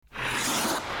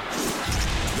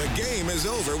game is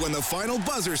over when the final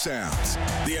buzzer sounds.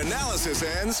 The analysis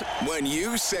ends when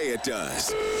you say it does.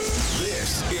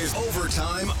 This is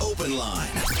Overtime Open Line.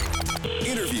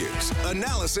 Interviews,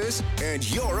 analysis, and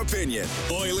your opinion.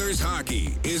 Oilers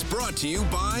hockey is brought to you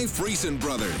by Friesen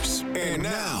Brothers. And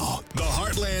now, the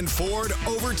Heartland Ford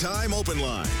Overtime Open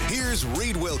Line. Here's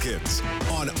Reed Wilkins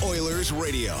on Oilers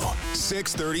Radio,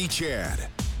 630 CHED.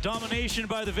 Domination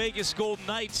by the Vegas Golden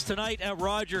Knights tonight at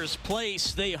Rogers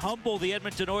Place. They humble the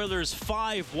Edmonton Oilers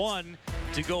 5-1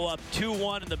 to go up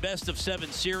 2-1 in the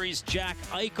best-of-7 series. Jack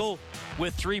Eichel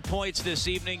with 3 points this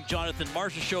evening. Jonathan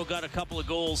Marchessault got a couple of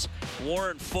goals.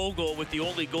 Warren Foegele with the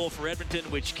only goal for Edmonton,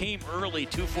 which came early,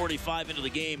 2:45 into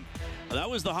the game. That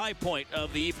was the high point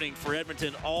of the evening for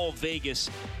Edmonton, all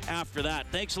Vegas after that.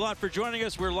 Thanks a lot for joining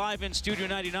us. We're live in Studio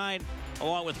 99.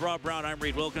 Along with Rob Brown, I'm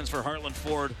Reed Wilkins for Heartland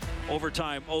Ford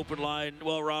Overtime Open Line.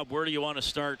 Well, Rob, where do you want to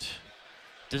start?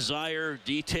 Desire,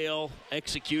 detail,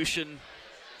 execution?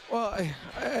 Well,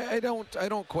 I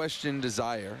don't question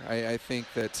desire. I think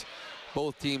that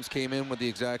both teams came in with the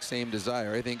exact same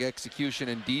desire. I think execution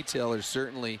and detail are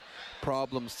certainly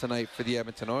problems tonight for the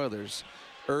Edmonton Oilers.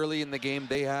 Early in the game,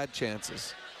 they had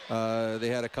chances. They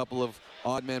had a couple of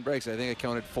odd man breaks. I think I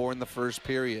counted 4 in the first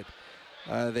period.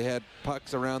 They had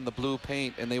pucks around the blue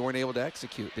paint, and they weren't able to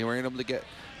execute. They weren't able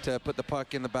to put the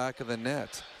puck in the back of the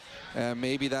net.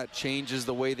 Maybe that changes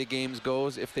the way the game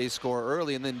goes if they score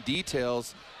early. And then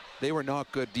details, they were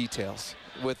not good details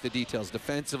with the details.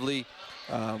 Defensively,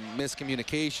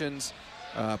 miscommunications,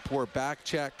 poor back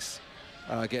checks,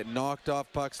 getting knocked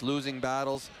off pucks, losing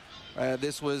battles.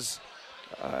 This was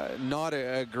not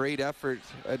a great effort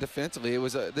defensively.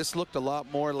 This looked a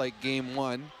lot more like Game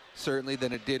 1. Certainly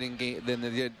than it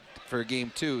did for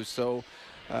Game 2. So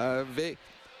the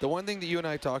one thing that you and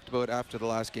I talked about after the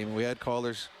last game, and we had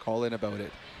callers call in about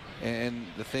it, and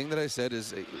the thing that I said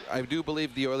is I do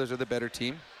believe the Oilers are the better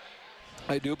team.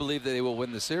 I do believe that they will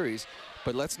win the series,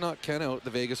 but let's not count out the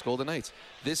Vegas Golden Knights.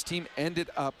 This team ended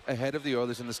up ahead of the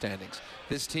Oilers in the standings.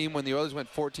 This team, when the Oilers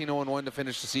went 14-0-1 to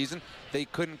finish the season, they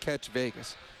couldn't catch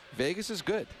Vegas. Vegas is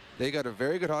good. They got a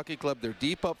very good hockey club. They're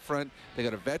deep up front. They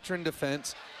got a veteran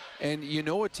defense. And you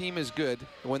know a team is good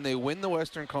when they win the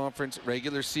Western Conference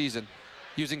regular season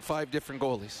using 5 different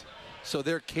goalies. So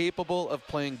they're capable of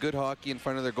playing good hockey in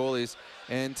front of their goalies.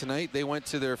 And tonight they went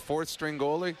to their 4th-string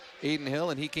goalie, Aiden Hill,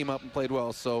 and he came up and played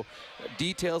well. So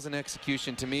details and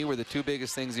execution, to me, were the 2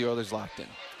 biggest things the Oilers lacked in.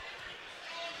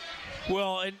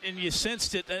 Well, and you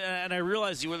sensed it, and I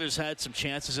realized the Oilers had some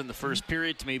chances in the first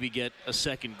period to maybe get a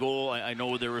second goal. I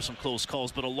know there were some close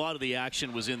calls, but a lot of the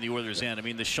action was in the Oilers' end. I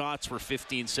mean, the shots were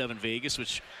 15-7 Vegas,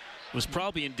 which was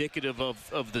probably indicative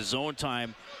of the zone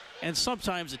time. And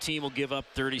sometimes a team will give up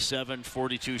 37,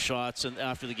 42 shots, and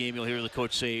after the game you'll hear the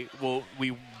coach say, well,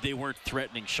 they weren't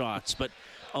threatening shots. But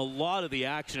a lot of the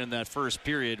action in that first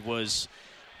period was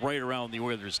right around the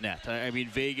Oilers' net. I mean,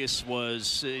 Vegas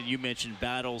was, you mentioned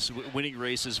battles, winning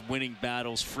races, winning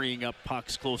battles, freeing up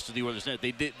pucks close to the Oilers' net.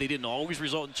 They didn't always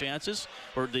result in chances,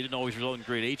 or they didn't always result in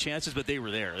grade A chances, but they were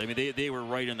there. I mean, they were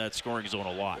right in that scoring zone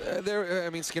a lot.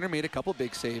 Skinner made a couple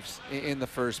big saves in the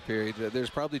first period. There's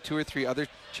probably 2 or 3 other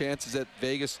chances that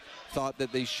Vegas thought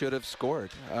that they should have scored.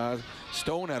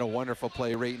 Stone had a wonderful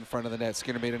play right in front of the net.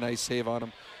 Skinner made a nice save on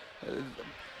him.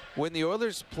 When the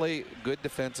Oilers play good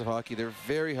defensive hockey, they're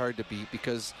very hard to beat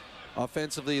because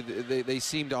offensively they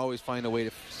seem to always find a way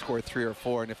to score 3 or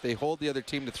 4. And if they hold the other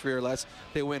team to 3 or less,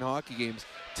 they win hockey games.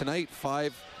 Tonight,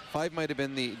 5 might have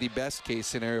been the best case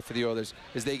scenario for the Oilers,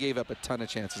 as they gave up a ton of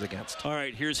chances against. All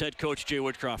right, here's head coach Jay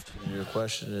Woodcroft. Your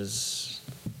question is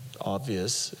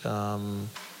obvious.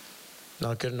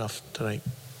 Not good enough tonight.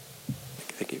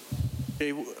 Thank you.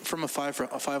 From a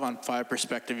 5-on-5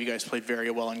 perspective, you guys played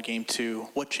very well in Game 2.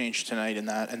 What changed tonight in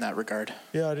that regard?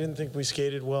 Yeah, I didn't think we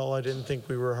skated well. I didn't think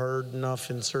we were hard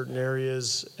enough in certain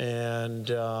areas, and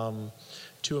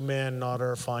to a man, not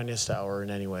our finest hour in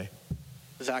any way.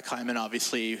 Zach Hyman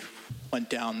obviously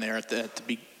went down there at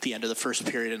the end of the first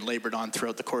period and labored on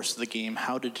throughout the course of the game.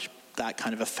 How did that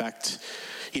kind of affect,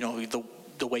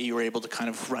 the way you were able to kind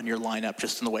of run your lineup,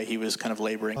 just in the way he was kind of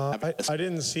laboring? I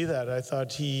didn't see that. I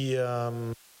thought he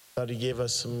gave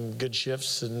us some good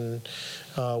shifts and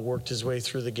worked his way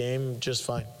through the game just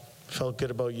fine. Felt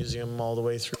good about using him all the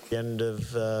way through the end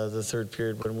of the third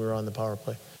period when we were on the power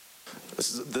play.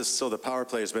 So the power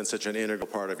play has been such an integral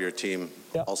part of your team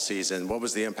all season. What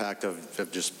was the impact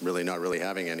of just really not really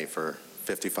having any for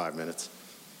 55 minutes?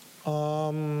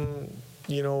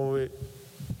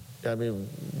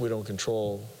 We don't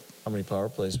control how many power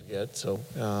plays we get. So,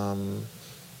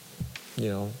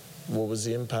 what was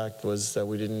the impact was that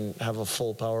we didn't have a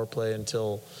full power play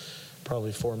until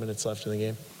probably 4 minutes left in the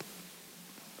game.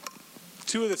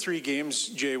 2 of the 3 games,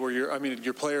 Jay, where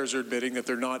your players are admitting that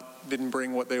didn't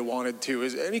bring what they wanted to.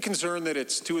 Is any concern that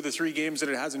it's 2 of the 3 games that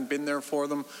it hasn't been there for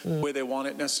them the way they want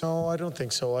it necessarily? No, I don't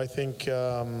think so. I think,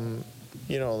 to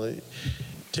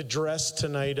dress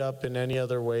tonight up in any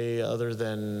other way other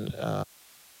than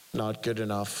not good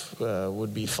enough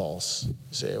would be false.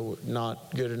 Say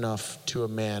not good enough to a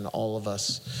man, all of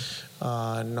us.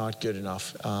 Not good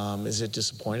enough. Is it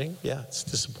disappointing? Yeah, it's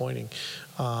disappointing.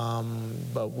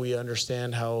 But we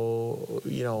understand how,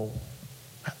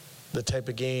 the type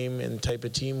of game and type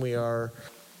of team we are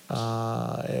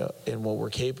and what we're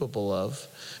capable of.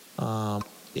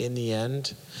 In the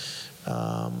end,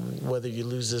 whether you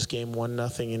lose this game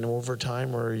 1-0 in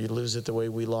overtime or you lose it the way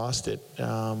we lost it,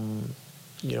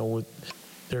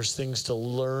 there's things to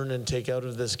learn and take out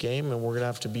of this game, and we're going to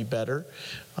have to be better.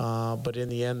 But in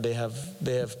the end, they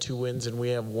have 2 wins and we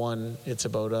have 1. It's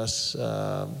about us,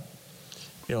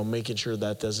 making sure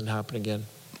that doesn't happen again.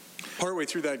 Partway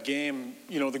through that game,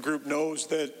 the group knows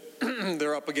that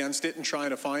they're up against it and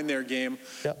trying to find their game.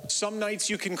 Yep. Some nights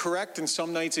you can correct, and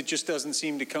some nights it just doesn't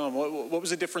seem to come. What was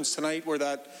the difference tonight where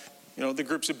that, the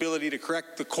group's ability to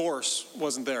correct the course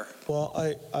wasn't there? Well,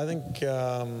 I think.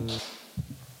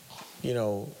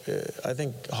 I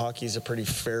think hockey's a pretty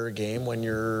fair game when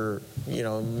you're,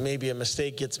 maybe a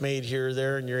mistake gets made here or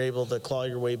there and you're able to claw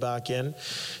your way back in.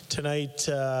 Tonight,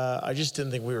 I just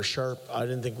didn't think we were sharp. I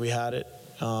didn't think we had it.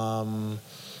 I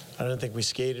didn't think we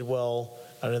skated well.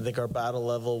 I didn't think our battle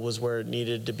level was where it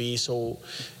needed to be. So,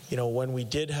 when we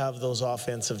did have those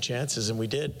offensive chances, and we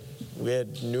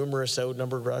had numerous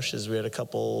outnumbered rushes. We had a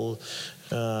couple,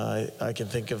 I can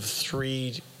think of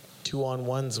 3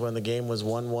 2-on-1s when the game was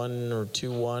 1-1 or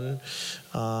 2-1.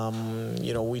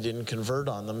 We didn't convert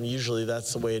on them. Usually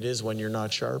that's the way it is when you're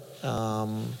not sharp.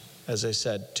 As I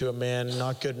said, to a man,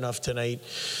 not good enough tonight.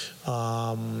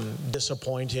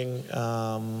 Disappointing,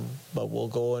 but we'll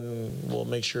go and we'll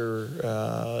make sure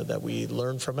that we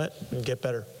learn from it and get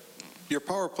better. Your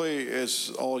power play is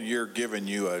all year giving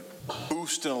you a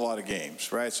boost in a lot of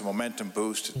games, right? It's a momentum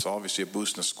boost. It's obviously a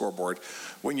boost in the scoreboard.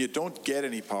 When you don't get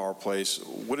any power plays,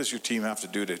 what does your team have to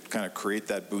do to kind of create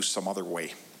that boost some other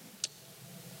way?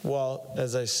 Well,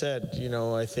 as I said,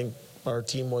 I think our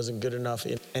team wasn't good enough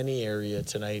in any area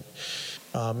tonight.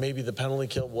 Maybe the penalty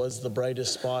kill was the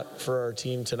brightest spot for our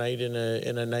team tonight in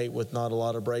a night with not a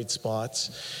lot of bright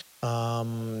spots.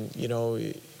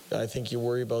 I think you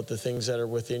worry about the things that are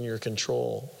within your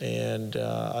control. And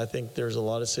I think there's a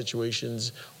lot of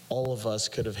situations all of us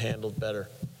could have handled better.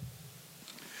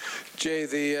 Jay,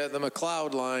 the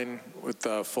McLeod line with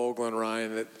Fogle and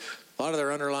Ryan, a lot of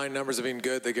their underlying numbers have been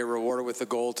good. They get rewarded with the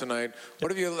goal tonight.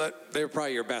 What have you? They're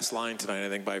probably your best line tonight, I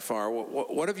think, by far.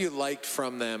 What have you liked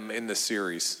from them in the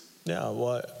series? Yeah,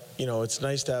 well, it's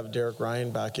nice to have Derek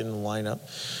Ryan back in the lineup.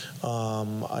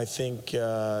 I think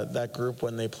that group,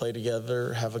 when they play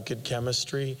together, have a good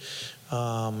chemistry.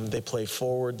 They play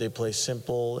forward, they play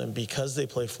simple, and because they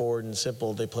play forward and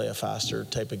simple, they play a faster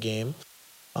type of game.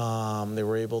 They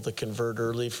were able to convert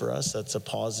early for us. That's a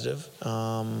positive.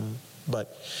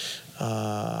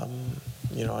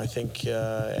 I think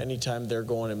anytime they're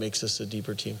going, it makes us a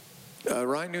deeper team.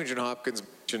 Ryan Nugent-Hopkins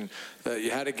mentioned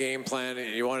you had a game plan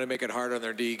and you wanted to make it hard on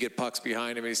their D, get pucks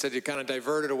behind him, and he said you kind of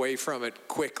diverted away from it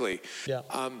quickly. Yeah.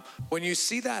 When you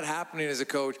see that happening as a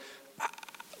coach,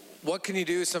 what can you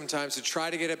do sometimes to try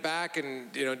to get it back? And,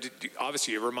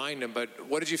 obviously you remind them, but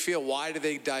what did you feel? Why did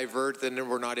they divert and then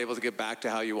we're not able to get back to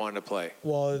how you wanted to play?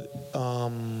 Well,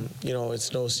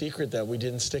 it's no secret that we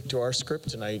didn't stick to our script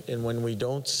tonight. And when we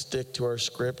don't stick to our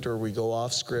script or we go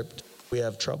off script, we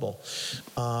have trouble.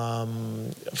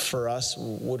 For us,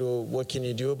 what can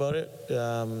you do about it?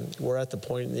 We're at the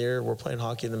point in the year, we're playing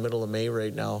hockey in the middle of May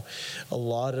right now. A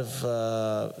lot of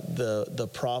the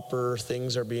proper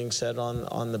things are being said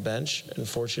on the bench.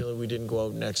 Unfortunately, we didn't go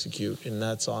out and execute, and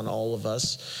that's on all of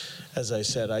us. As I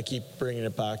said, I keep bringing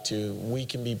it back to we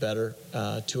can be better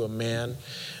to a man,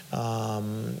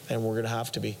 and we're going to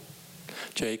have to be.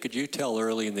 Jay, could you tell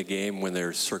early in the game when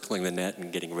they're circling the net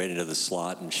and getting right into the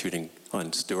slot and shooting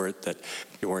on Stewart that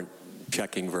you weren't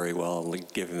checking very well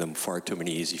and giving them far too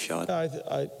many easy shots?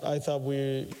 I thought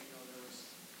we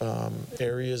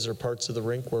areas or parts of the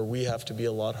rink where we have to be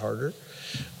a lot harder.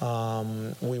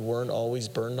 We weren't always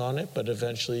burned on it, but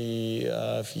eventually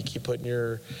if you keep putting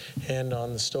your hand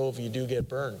on the stove, you do get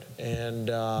burned. And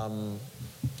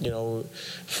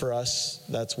for us,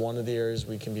 that's one of the areas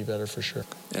we can be better for sure.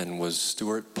 And was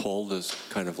Stewart pulled as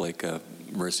kind of like a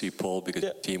mercy pull because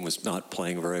the team was not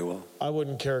playing very well? I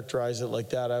wouldn't characterize it like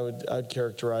that. I'd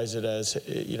characterize it as,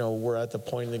 we're at the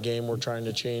point in the game we're trying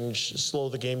to slow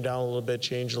the game down a little bit,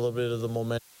 change a little bit of the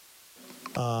momentum.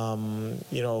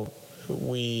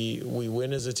 we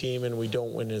win as a team and we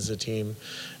don't win as a team.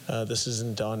 This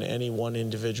isn't on any one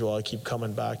individual. I keep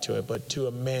coming back to it, but to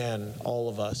a man, all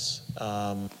of us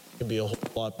can be a whole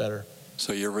lot better.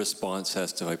 So your response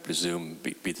has to, I presume,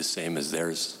 be the same as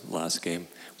theirs last game,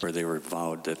 where they were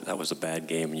vowed that that was a bad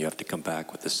game and you have to come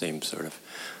back with the same sort of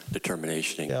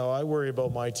determination. Yeah, I worry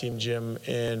about my team, Jim,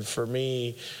 and for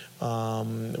me,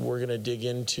 we're going to dig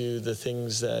into the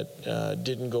things that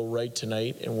didn't go right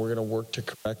tonight, and we're going to work to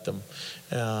correct them.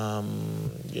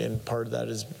 And part of that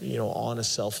is,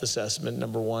 honest self-assessment,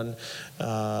 number one,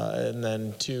 and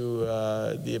then two,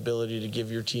 the ability to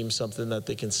give your team something that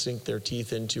they can sink their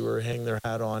teeth into or hang their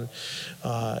hat on.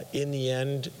 In the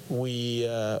end, we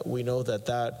know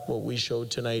that what we showed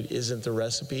tonight isn't the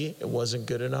recipe. It wasn't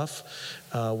good enough.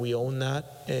 We own that,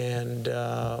 and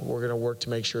we're going to work to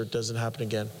make sure it doesn't happen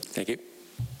again. Thank you.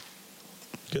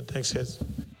 Good. Thanks, guys.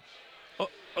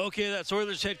 Okay, that's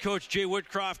Oilers head coach Jay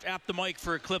Woodcroft at the mic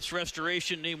for Eclipse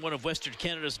Restoration, named one of Western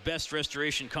Canada's best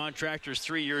restoration contractors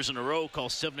 3 years in a row. Call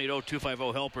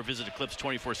 780-250-HELP or visit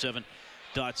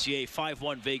eclipse247.ca.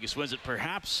 5-1 Vegas wins it.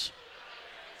 Perhaps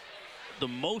the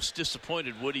most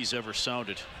disappointed Woody's ever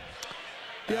sounded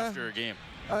after a game.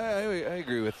 I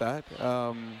agree with that.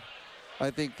 I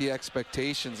think the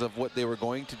expectations of what they were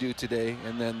going to do today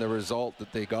and then the result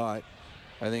that they got,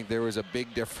 I think there was a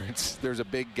big difference. There's a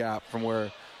big gap from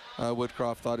where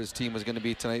Woodcroft thought his team was going to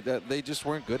be tonight. That they just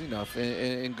weren't good enough,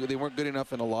 and they weren't good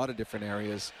enough in a lot of different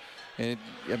areas. And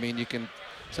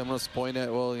someone else point at,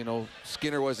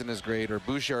 Skinner wasn't as great, or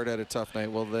Bouchard had a tough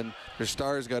night. Well, then their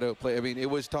stars got outplayed. It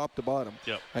was top to bottom.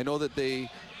 Yep. I know that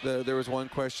there was one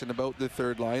question about the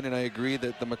third line, and I agree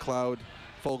that the McLeod,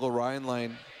 Fogle-Ryan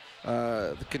line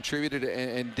contributed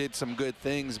and did some good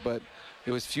things, but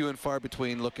it was few and far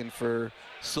between looking for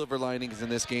silver linings in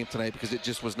this game tonight, because it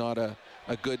just was not a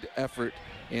good effort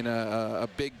in a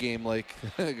big game like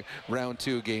round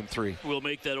 2, game 3. We'll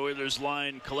make that Oilers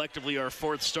line collectively our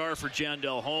 4th star for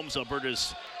Jandel Homes,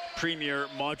 Alberta's premier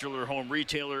modular home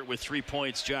retailer, with 3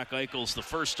 points. Jack Eichel's the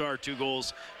 1st star, 2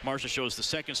 goals. Marcia shows the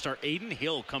 2nd star. Aiden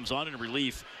Hill comes on in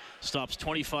relief, stops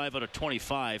 25 out of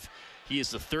 25. He is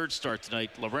the 3rd star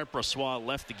tonight. Laurent Brossoit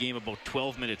left the game about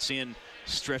 12 minutes in,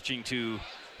 stretching to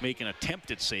make an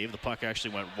attempted save. The puck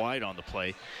actually went wide on the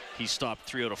play. He stopped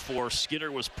 3 out of 4. Skinner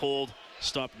was pulled,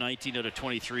 stopped 19 out of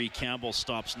 23. Campbell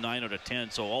stops 9 out of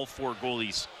 10. So all 4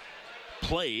 goalies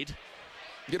played.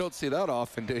 You don't see that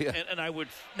often, do you? And I would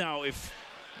now, if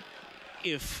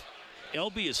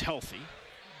LB is healthy,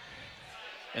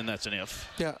 and that's an if.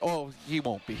 Yeah. Oh, he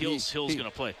won't be. Hill's going to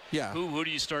play. Yeah. Who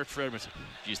do you start for Edmonton?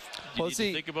 Do you need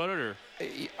to think about it, or?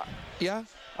 Yeah,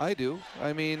 I do.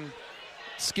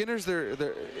 Skinner's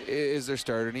is their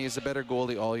starter, and he is a better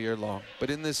goalie all year long. But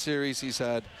in this series, he's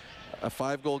had a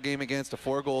 5-goal game against a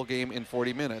 4-goal game in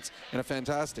 40 minutes, and a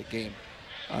fantastic game.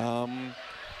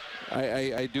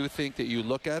 I do think that you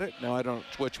look at it. Now, I don't know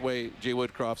which way Jay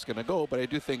Woodcroft's going to go, but I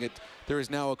do think there is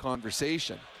now a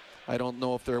conversation. I don't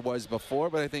know if there was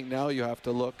before, but I think now you have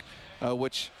to look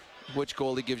which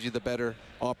goalie gives you the better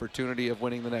opportunity of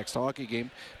winning the next hockey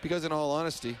game. Because in all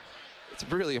honesty, it's a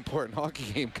really important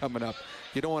hockey game coming up.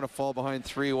 You don't want to fall behind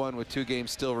 3-1 with 2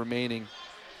 games still remaining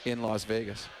in Las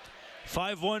Vegas.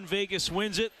 5-1 Vegas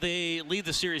wins it. They lead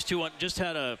the series 2-1. Just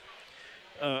had a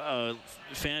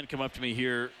fan come up to me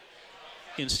here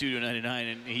in Studio 99,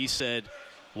 and he said,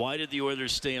 why did the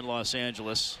Oilers stay in Los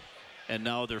Angeles, and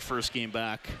now their first game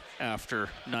back after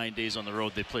 9 days on the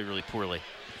road, they play really poorly?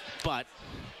 But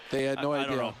they had no idea. I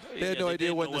don't know. They had no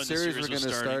idea when the series were going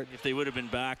to start. If they would have been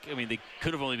back, they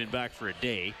could have only been back for a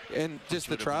day. And just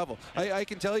the travel. I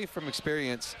can tell you from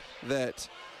experience that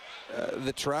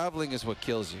the traveling is what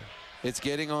kills you. It's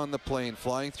getting on the plane,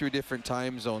 flying through different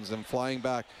time zones, and flying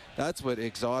back. That's what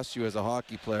exhausts you as a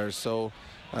hockey player. So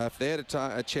if they had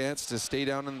a chance to stay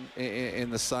down in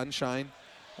the sunshine,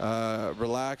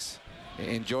 relax,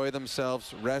 enjoy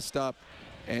themselves, rest up,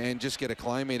 and just get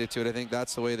acclimated to it, I think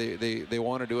that's the way they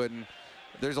want to do it. And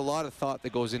there's a lot of thought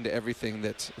that goes into everything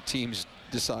that teams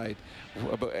decide,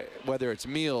 about whether it's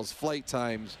meals, flight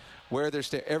times, where they're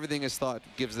staying. Everything is thought,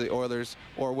 gives the Oilers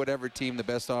or whatever team the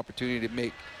best opportunity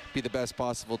to be the best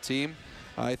possible team.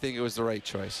 I think it was the right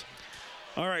choice.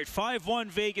 All right, 5-1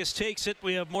 Vegas takes it.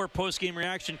 We have more post-game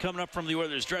reaction coming up from the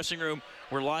Oilers dressing room.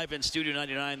 We're live in Studio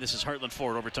 99. This is Heartland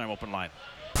Ford Overtime Open Line.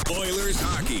 Oilers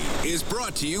hockey is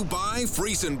brought to you by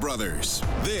Friesen Brothers.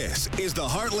 This is the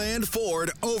Heartland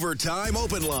Ford Overtime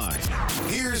Open Line.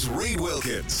 Here's Reed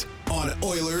Wilkins on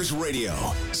Oilers Radio,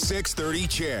 630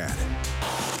 CHAD.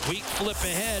 Weak flip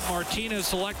ahead.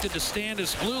 Martinez elected to stand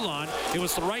his blue line. It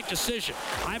was the right decision.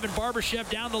 Ivan Barbashev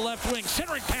down the left wing.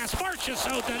 Centering pass.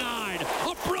 Marchessault denied.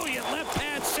 A brilliant left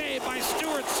pad save by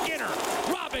Stuart Skinner,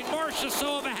 robbing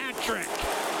Marchessault of a hat trick.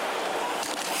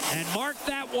 And mark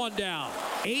that one down.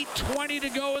 8:20 to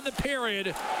go in the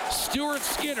period. Stuart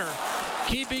Skinner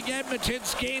keeping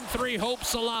Edmonton's Game 3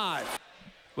 hopes alive.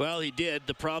 Well, he did.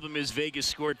 The problem is Vegas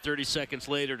scored 30 seconds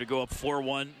later to go up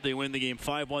 4-1. They win the game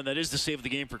 5-1. That is the save of the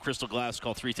game for Crystal Glass.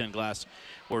 Call 310-GLASS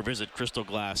or visit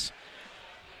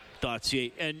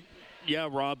crystalglass.ca. And, yeah,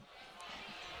 Rob,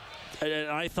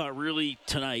 I thought really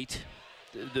tonight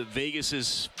the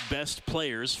Vegas's best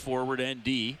players, forward and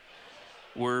D,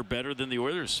 were better than the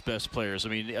Oilers' best players. I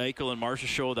mean, Eichel and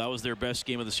Marchessault, that was their best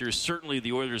game of the series. Certainly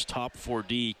the Oilers' top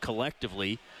 4D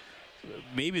collectively,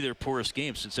 maybe their poorest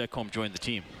game since Ekholm joined the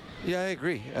team. Yeah, I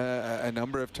agree. A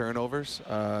number of turnovers,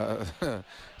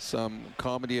 some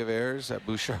comedy of errors.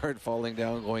 Bouchard falling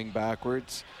down, going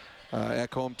backwards.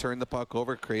 Ekholm turned the puck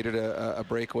over, created a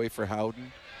breakaway for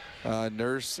Howden.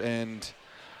 Nurse and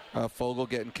Fogle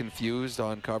getting confused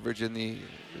on coverage in the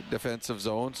defensive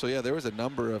zone. So, yeah, there was a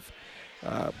number of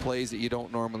plays that you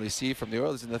don't normally see from the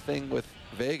Oilers. And the thing with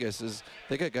Vegas is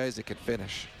they got guys that can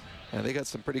finish. And they got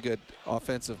some pretty good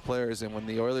offensive players. And when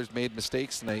the Oilers made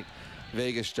mistakes tonight,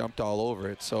 Vegas jumped all over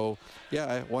it. So,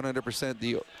 yeah, 100%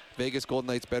 the Vegas Golden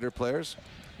Knights' better players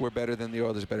were better than the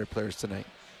Oilers' better players tonight.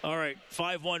 All right,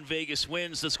 5-1 Vegas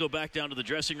wins. Let's go back down to the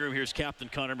dressing room. Here's Captain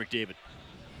Connor McDavid.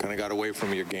 Kind of got away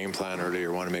from your game plan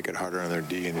earlier. Want to make it harder on their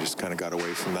D, and you just kind of got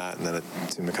away from that, and then it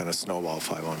seemed to kind of snowball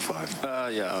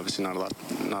 5-on-5. Yeah, obviously not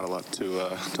a lot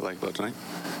to like about tonight.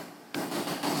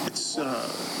 It's 2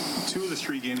 of the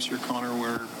 3 games here, Connor,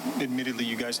 where admittedly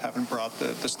you guys haven't brought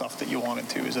the stuff that you wanted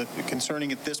to. Is it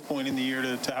concerning at this point in the year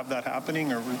to have that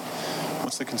happening, or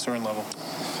what's the concern level?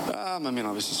 I mean,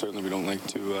 obviously, certainly we don't like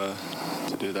to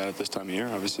do that at this time of year.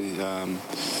 Obviously,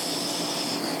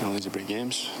 these are big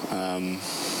games.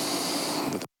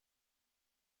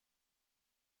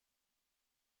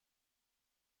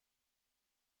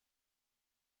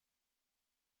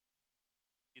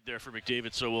 There for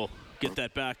McDavid, so we'll get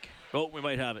that back. Oh, we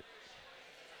might have it.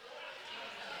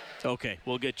 Okay,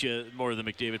 we'll get you more of the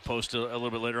McDavid post a little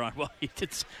bit later on. Well, he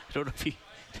did. I don't know if he.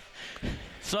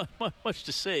 It's not much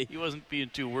to say. He wasn't being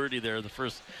too wordy there in the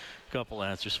first couple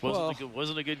answers.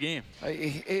 Wasn't a good game.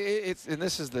 And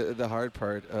this is the hard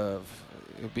part of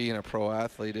being a pro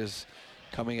athlete, is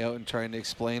coming out and trying to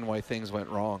explain why things went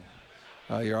wrong.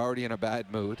 You're already in a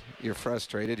bad mood. You're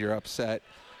frustrated. You're upset.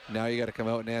 Now you got to come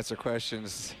out and answer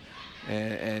questions,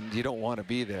 and you don't want to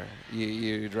be there.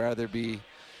 You'd rather be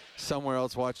somewhere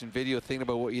else watching video, thinking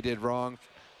about what you did wrong,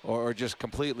 or just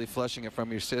completely flushing it from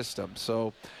your system.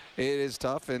 So it is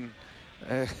tough, and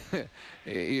as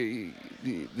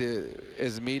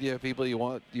media people, you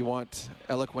want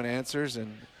eloquent answers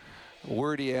and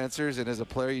wordy answers, and as a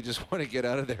player, you just want to get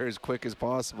out of there as quick as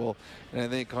possible. And I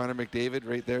think Connor McDavid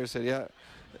right there said, yeah,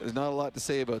 there's not a lot to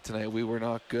say about tonight. We were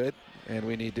not good, and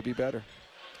we need to be better.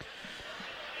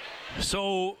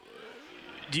 So,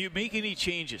 do you make any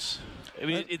changes? I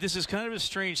mean, this is kind of a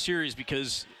strange series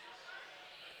because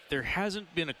there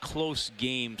hasn't been a close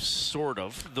game, sort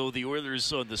of, though the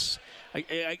Oilers on this.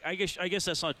 I guess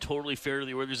that's not totally fair to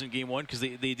the Oilers in Game 1 because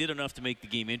they did enough to make the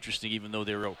game interesting, even though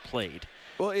they were outplayed.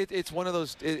 Well, it's one of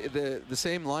those. The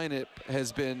same lineup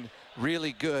has been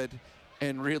really good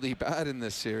and really bad in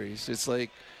this series. It's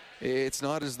like, it's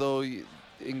not as though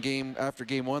after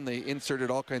game 1 they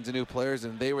inserted all kinds of new players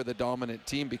and they were the dominant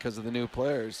team because of the new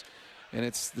players. And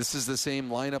this is the same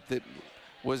lineup that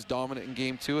was dominant in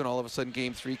game 2, and all of a sudden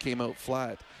game 3 came out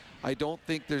flat. I don't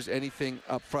think there's anything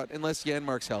up front unless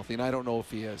Janmark's healthy, and I don't know if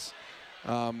he is.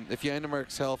 If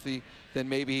Janmark's healthy, then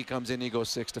maybe he comes in and he goes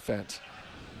 6 defense.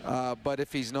 But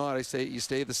if he's not, I say you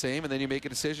stay the same, and then you make a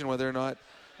decision whether or not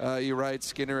you ride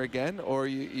Skinner again or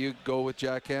you go with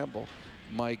Jack Campbell.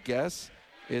 My guess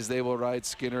is they will ride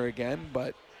Skinner again,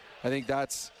 but I think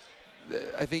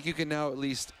you can now at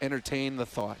least entertain the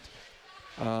thought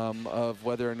of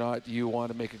whether or not you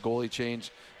want to make a goalie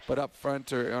change. But up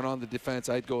front or on the defense,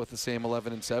 I'd go with the same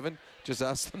 11-7. Just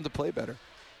ask them to play better.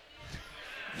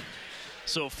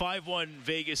 So 5-1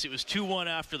 Vegas. It was 2-1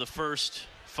 after the first,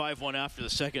 5-1 after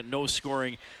the second. No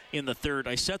scoring in the third.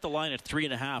 I set the line at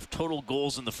 3.5 total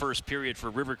goals in the first period for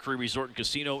River Cree Resort and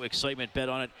Casino. Excitement bet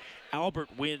on it. Albert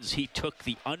wins. He took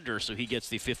the under, so he gets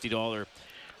the $50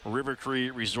 River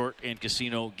Cree Resort and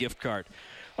Casino gift card.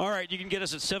 All right, you can get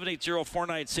us at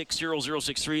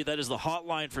 780-496-0063. That is the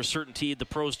hotline for CertainTeed, the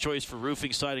pro's choice for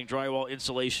roofing, siding, drywall,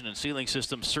 insulation, and ceiling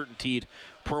systems. CertainTeed,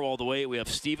 pro all the way. We have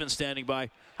Steven standing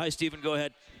by. Hi, Steven. Go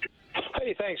ahead. Hey,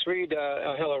 Hey, thanks, Reed.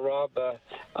 Hello, Rob.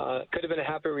 Could have been a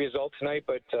happy result tonight,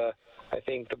 but I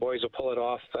think the boys will pull it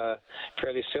off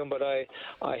fairly soon. But I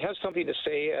have something to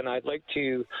say, and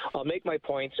I'll make my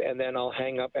points, and then I'll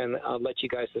hang up and I'll let you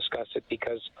guys discuss it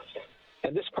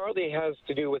and this partly has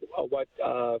to do with what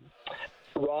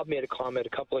Rob made a comment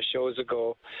a couple of shows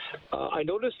ago. I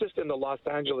noticed this in the Los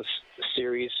Angeles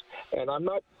series, and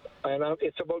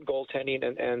it's about goaltending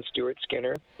and Stuart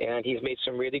Skinner, and he's made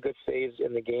some really good saves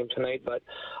in the game tonight. But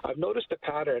I've noticed a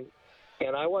pattern,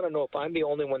 and I want to know if I'm the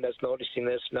only one that's noticing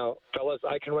this. Now, fellas,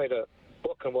 I can write a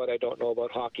book on what I don't know about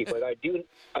hockey, but I do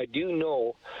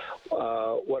know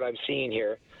what I'm seeing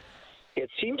here. It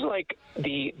seems like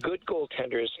the good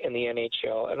goaltenders in the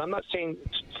NHL, and I'm not saying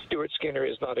Stuart Skinner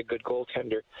is not a good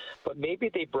goaltender, but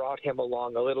maybe they brought him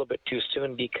along a little bit too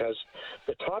soon, because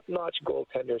the top-notch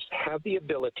goaltenders have the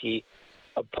ability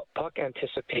of puck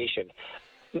anticipation.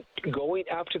 Going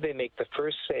after they make the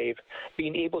first save,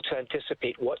 being able to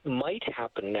anticipate what might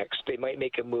happen next. They might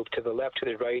make a move to the left, to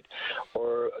the right,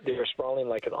 or they're sprawling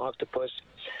like an octopus.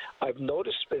 I've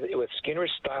noticed with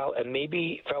Skinner's style, and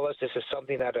maybe, fellas, this is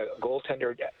something that a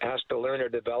goaltender has to learn or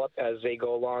develop as they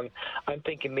go along. I'm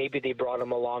thinking maybe they brought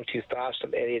him along too fast,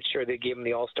 and it's sure they gave him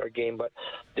the All-Star game, but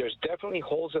there's definitely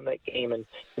holes in that game. And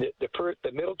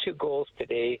the middle two goals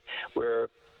today, where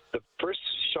the first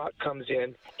shot comes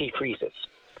in, he freezes.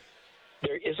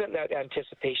 There isn't that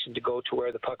anticipation to go to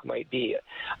where the puck might be.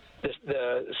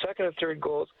 The second and third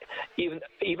goals,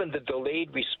 even the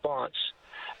delayed response,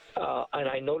 and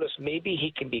I noticed maybe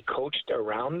he can be coached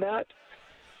around that.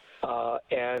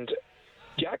 And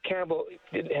Jack Campbell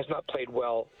has not played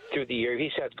well through the year.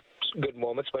 He's had good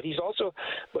moments, but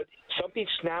something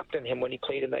snapped in him when he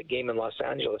played in that game in Los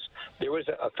Angeles. There was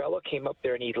a fellow came up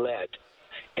there and he led.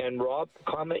 And Rob,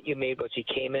 the comment you made was he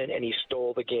came in and he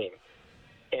stole the game.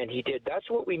 And he did. That's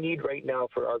what we need right now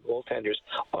for our goaltenders.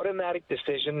 Automatic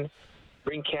decision,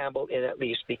 bring Campbell in at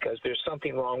least, because there's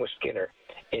something wrong with Skinner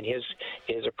in his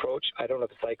approach. I don't know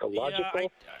if it's psychological. Yeah,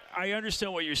 I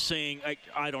understand what you're saying.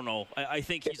 I don't know. I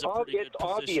think he's a pretty good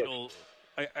positional.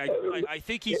 I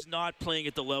think he's not playing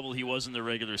at the level he was in the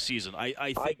regular season.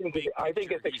 I think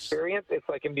it's experience. It's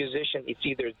like a musician. It's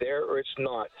either there or it's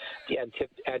not. The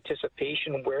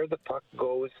anticipation where the puck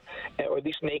goes, or at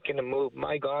least making a move.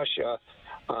 My gosh,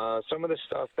 some of the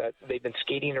stuff that they've been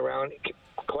skating around,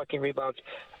 collecting rebounds,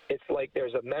 it's like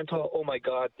there's a mental, oh my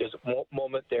God, there's a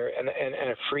moment there and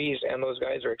a freeze, and those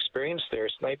guys are experienced. They're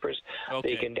snipers.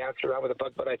 Okay. They can dance around with the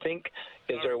puck, but I think,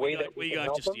 is there a way that we can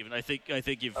help them? Stephen. I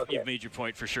think you've made your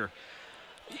point for sure.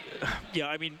 Yeah,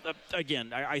 I mean,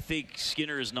 again, I think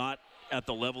Skinner is not at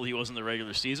the level he was in the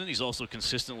regular season. He's also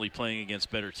consistently playing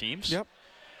against better teams. Yep.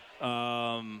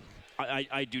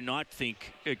 I do not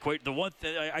think quite the one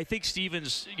thing. I think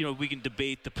Stevens, we can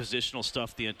debate the positional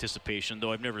stuff, the anticipation,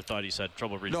 though I've never thought he's had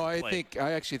trouble reading the play.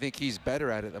 I actually think he's better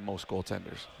at it than most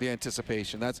goaltenders. The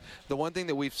anticipation. That's the one thing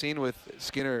that we've seen with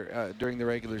Skinner during the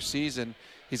regular season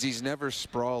is he's never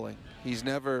sprawling. He's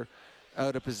never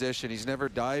out of position. He's never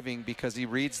diving because he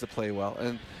reads the play well.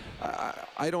 And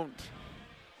I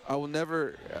will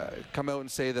never come out and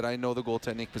say that I know the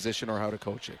goaltending position or how to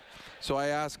coach it. So I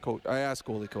ask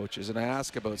goalie coaches, and I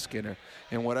ask about Skinner.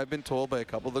 And what I've been told by a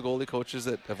couple of the goalie coaches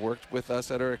that have worked with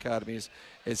us at our academies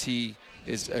is he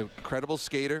is an incredible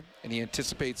skater, and he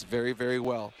anticipates very, very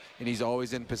well, and he's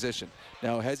always in position.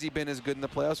 Now, has he been as good in the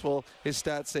playoffs? Well, his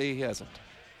stats say he hasn't.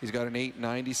 He's got an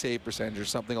 .890 save percentage or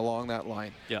something along that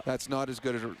line. Yeah. That's not as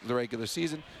good as the regular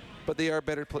season, but they are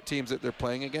better teams that they're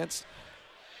playing against.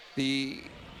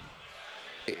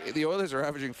 The Oilers are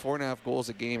averaging 4.5 goals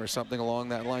a game or something along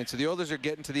that line. So the Oilers are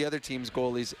getting to the other team's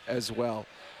goalies as well.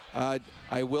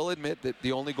 I will admit that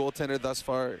the only goaltender thus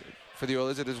far for the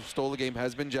Oilers that has stole a game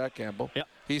has been Jack Campbell. Yep.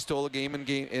 He stole a game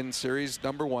in series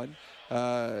number 1.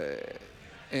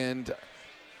 And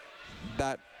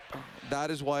that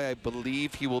is why I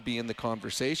believe he will be in the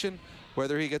conversation,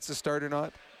 whether he gets a start or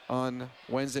not on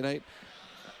Wednesday night.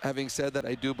 Having said that,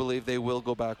 I do believe they will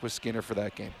go back with Skinner for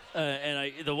that game.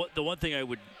 And the one thing I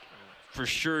would for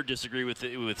sure disagree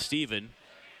with Steven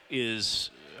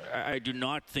is I do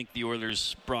not think the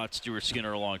Oilers brought Stuart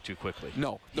Skinner along too quickly.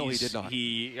 No, he did not.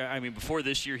 Before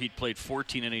this year, he'd played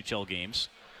 14 NHL games.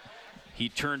 He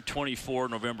turned 24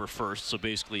 November 1st, so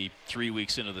basically 3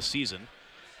 weeks into the season.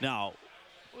 Now,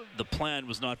 the plan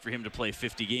was not for him to play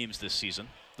 50 games this season.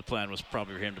 The plan was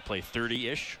probably for him to play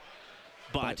 30-ish.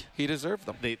 But he deserved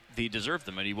them. They deserved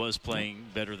them, and he was playing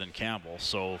better than Campbell.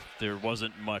 So there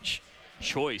wasn't much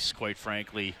choice, quite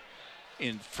frankly,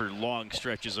 for long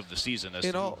stretches of the season as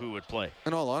to who would play.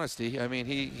 In all honesty, I mean,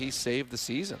 he saved the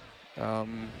season.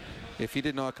 If he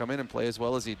did not come in and play as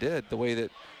well as he did, the way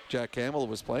that Jack Campbell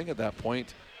was playing at that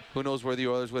point, who knows where the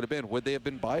Oilers would have been? Would they have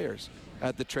been buyers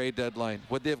at the trade deadline?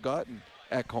 Would they have gotten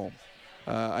Ekholm?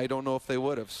 I don't know if they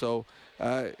would have. So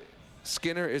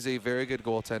Skinner is a very good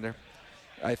goaltender.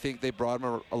 I think they brought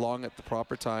him along at the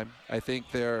proper time. I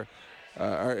think there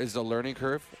is a learning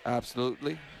curve,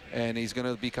 absolutely. And he's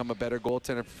going to become a better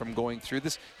goaltender from going through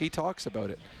this. He talks about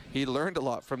it. He learned a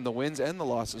lot from the wins and the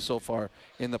losses so far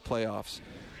in the playoffs.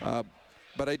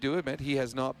 But I do admit he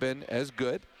has not been as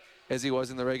good as he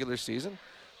was in the regular season.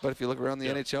 But if you look around the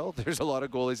NHL, there's a lot of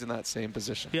goalies in that same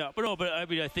position. Yeah, but I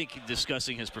mean, I think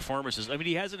discussing his performances, I mean,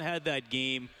 he hasn't had that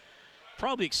game,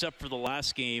 probably except for the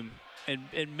last game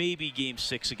and maybe Game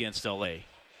 6 against LA,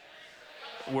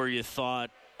 where you thought,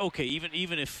 okay,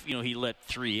 even if he let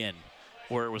 3 in,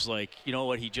 where it was like, you know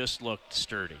what, he just looked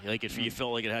sturdy. Like if you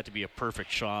felt like it had to be a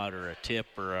perfect shot or a tip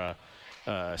or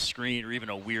a screen or even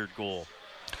a weird goal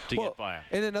to get by him.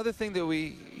 And another thing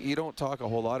that you don't talk a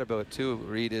whole lot about too,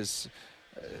 Reed, is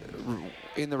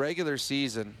in the regular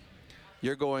season,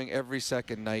 you're going every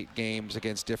second night games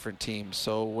against different teams.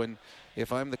 So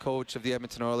if I'm the coach of the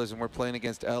Edmonton Oilers and we're playing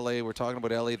against LA, we're talking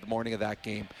about LA the morning of that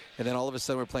game. And then all of a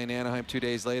sudden we're playing Anaheim 2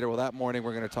 days later. Well, that morning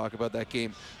we're going to talk about that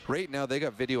game. Right now they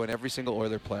got video on every single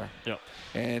Oiler player. Yep.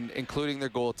 And including their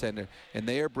goaltender. And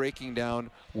they are breaking down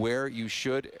where you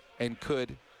should and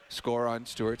could score on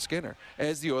Stuart Skinner,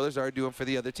 as the Oilers are doing for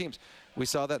the other teams. We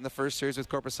saw that in the first series with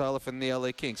Korpisaloff and the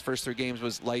LA Kings. First 3 games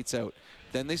was lights out.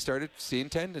 Then they started seeing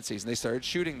tendencies, and they started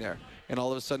shooting there. And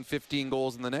all of a sudden, 15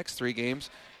 goals in the next 3 games,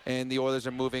 and the Oilers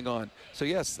are moving on. So,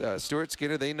 yes, Stuart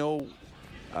Skinner, they know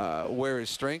where his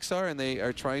strengths are, and they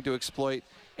are trying to exploit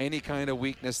any kind of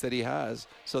weakness that he has.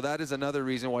 So that is another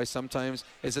reason why sometimes,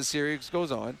 as the series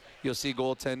goes on, you'll see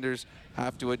goaltenders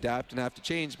have to adapt and have to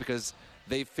change because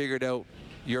they've figured out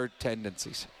your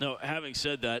tendencies. No, having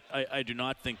said that, I do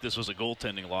not think this was a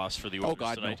goaltending loss for the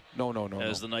Oilers tonight. No.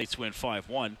 As the Knights win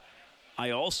 5-1.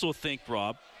 I also think,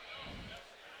 Rob,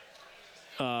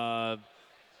 I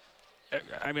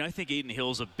think Aiden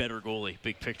Hill's a better goalie,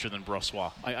 big picture, than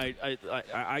Brossoit.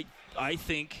 I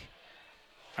think,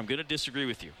 I'm going to disagree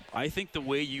with you. I think the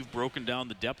way you've broken down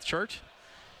the depth chart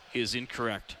is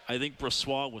incorrect. I think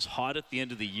Brossoit was hot at the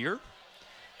end of the year,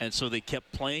 and so they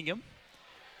kept playing him.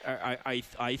 I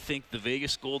think the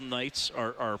Vegas Golden Knights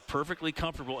are perfectly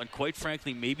comfortable and, quite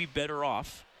frankly, maybe better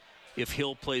off if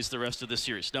Hill plays the rest of the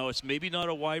series. Now, it's maybe not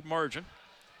a wide margin.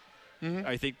 Mm-hmm.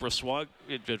 I think Brossoit,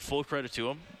 full credit to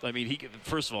him. I mean,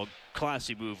 first of all,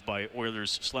 classy move by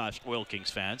Oilers/Oil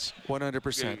Kings fans.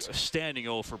 100%. A standing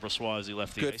O for Brossoit as he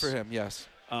left the Good ice. for him, yes.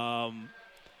 But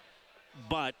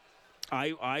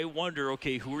I wonder,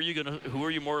 okay, who are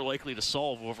you more likely to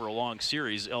solve over a long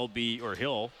series, LB or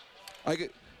Hill? I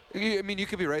mean, you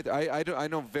could be right. I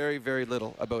know very, very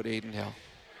little about Aiden Hill.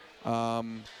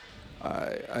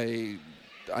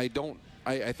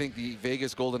 I think the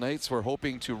Vegas Golden Knights were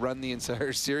hoping to run the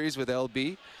entire series with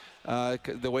LB,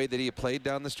 the way that he played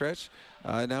down the stretch.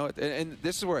 And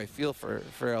this is where I feel for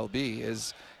LB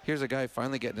is here's a guy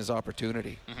finally getting his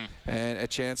opportunity and a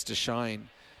chance to shine.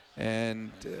 And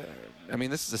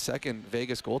this is the second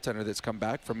Vegas goaltender that's come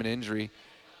back from an injury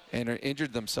and are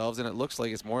injured themselves, and it looks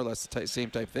like it's more or less the same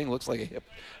type thing. Looks like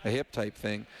a hip type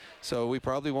thing. So we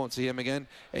probably won't see him again.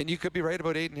 And you could be right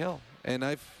about Aiden Hill.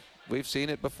 And we've seen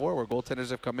it before where goaltenders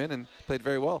have come in and played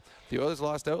very well. The Oilers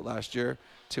lost out last year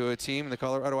to a team, the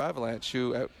Colorado Avalanche,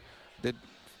 who did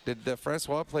the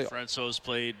Francois play? Francois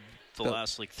played the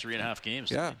last 3.5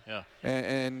 games. Yeah.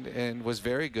 And was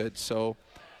very good. So,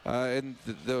 and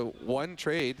the one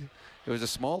trade, it was a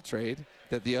small trade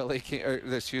that the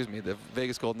the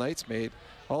Vegas Golden Knights made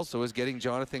also is getting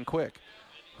Jonathan Quick,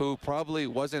 who probably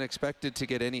wasn't expected to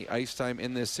get any ice time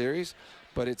in this series,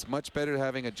 but it's much better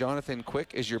having a Jonathan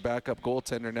Quick as your backup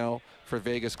goaltender now for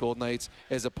Vegas Golden Knights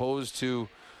as opposed to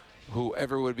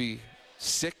whoever would be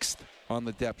 6th on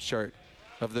the depth chart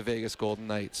of the Vegas Golden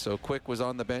Knights. So Quick was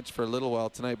on the bench for a little while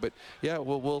tonight, but yeah,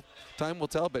 time will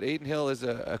tell, but Aiden Hill is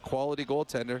a quality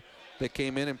goaltender that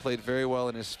came in and played very well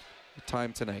in his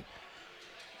time tonight.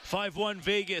 5-1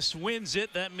 Vegas wins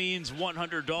it. That means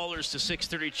 $100 to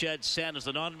 630 Chad Santos.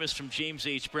 Anonymous from James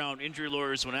H. Brown. Injury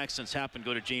lawyers, when accidents happen,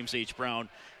 go to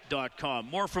jameshbrown.com.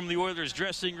 More from the Oilers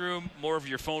dressing room. More of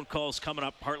your phone calls coming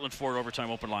up. Heartland Ford Overtime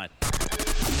Open Line.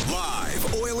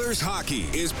 Live Oilers hockey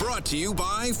is brought to you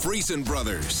by Friesen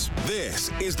Brothers. This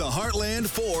is the Heartland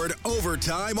Ford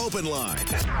Overtime Open Line.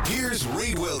 Here's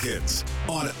Reed Wilkins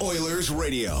on Oilers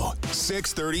Radio,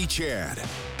 630 Chad.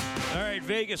 All right,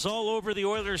 Vegas all over the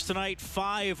Oilers tonight.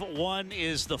 5-1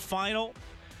 is the final.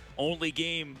 only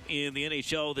game in the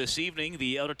NHL this evening.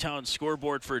 The out-of-town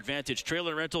scoreboard for Advantage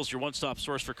Trailer Rentals, your one-stop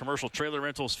source for commercial trailer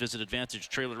rentals. Visit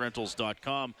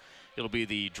AdvantageTrailerRentals.com. It'll be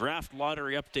the draft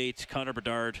lottery update. Connor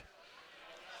Bedard,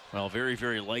 well, very,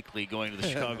 very likely going to the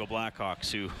Chicago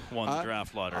Blackhawks, who won the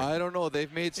draft lottery. I don't know.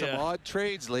 They've made some odd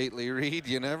trades lately, Reed.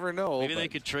 You never know. Maybe they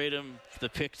could trade him the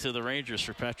pick to the Rangers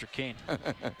for Patrick Kane.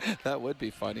 That would be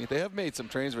funny. They have made some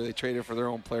trades where they traded for their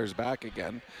own players back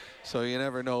again. So you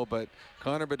never know. But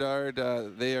Connor Bedard,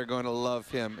 they are going to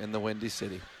love him in the Windy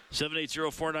City.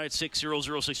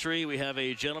 780-496-0063. We have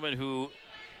a gentleman who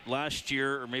last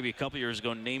year, or maybe a couple years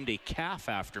ago, named a calf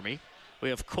after me. We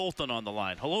have Colton on the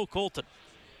line. Hello, Colton.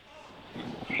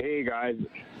 Hey, guys.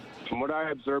 From what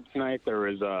I observed tonight, there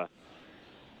was a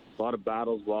lot of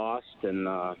battles lost, and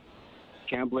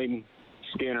can't blame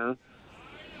Skinner.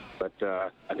 But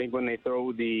I think when they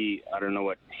throw the, I don't know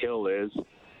what Hill is,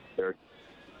 their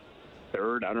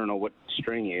third, I don't know what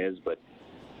string he is, but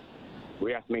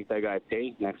we have to make that guy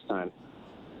pay next time.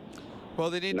 Well,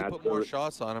 they need to put more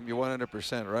shots on him. You're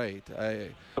 100% right. I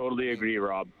totally agree,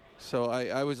 Rob. So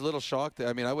I was a little shocked.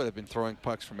 I mean, I would have been throwing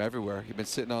pucks from everywhere. He'd been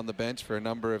sitting on the bench for a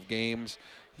number of games,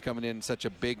 coming in such a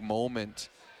big moment.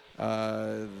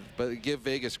 But give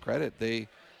Vegas credit. They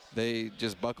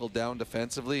just buckled down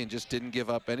defensively and just didn't give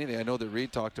up anything. I know that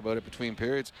Reed talked about it between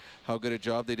periods, how good a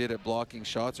job they did at blocking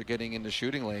shots or getting into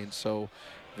shooting lanes. So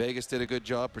Vegas did a good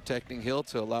job protecting Hill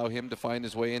to allow him to find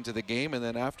his way into the game. And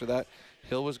then after that,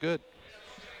 Hill was good.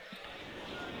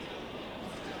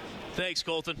 Thanks,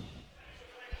 Colton.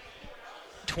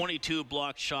 22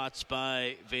 blocked shots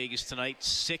by Vegas tonight,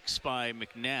 6 by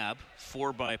McNabb,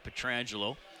 4 by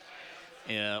Pietrangelo.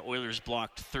 Oilers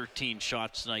blocked 13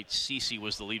 shots tonight. Ceci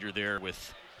was the leader there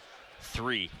with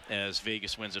 3 as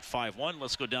Vegas wins at 5-1.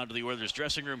 Let's go down to the Oilers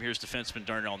dressing room. Here's defenseman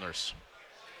Darnell Nurse.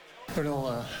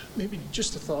 Darnell, maybe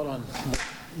just a thought on what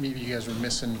maybe you guys were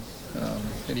missing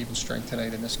at even strength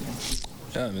tonight in this game.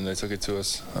 Yeah, I mean, they took it to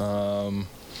us.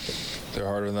 They're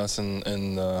harder than us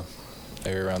in the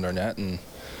area around our net, and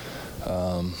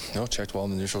checked well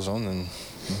in the neutral zone and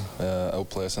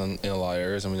outplay us in a lot of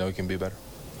areas, and we know we can be better.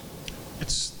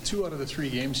 It's 2 out of the 3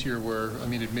 games here where, I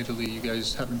mean, admittedly, you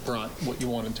guys haven't brought what you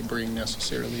wanted to bring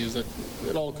necessarily. Is that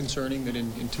at all concerning that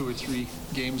in 2 or 3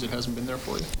 games it hasn't been there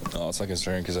for you? No, it's not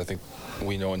concerning because I think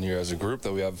we know in here as a group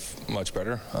that we have much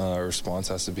better. Our response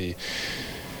has to be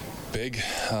big.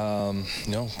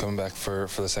 Coming back for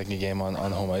the second game on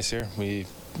home ice here, you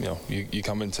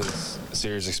come into this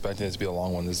series expecting it to be a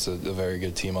long one. It's a very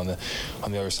good team on the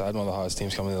other side, one of the hottest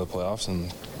teams coming into the playoffs,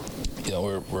 and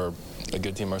we're a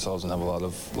good team ourselves and have a lot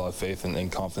of faith and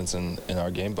confidence in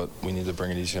our game, but we need to bring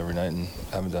it each and every night and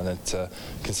haven't done it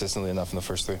consistently enough in the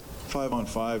first 3.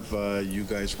 5-on-5, you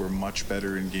guys were much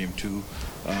better in Game 2,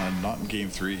 not in Game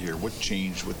 3 here. What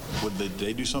changed? Did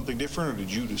they do something different, or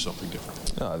did you do something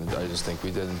different? No, I just think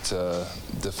we didn't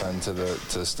defend to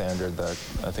the standard that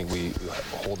I think we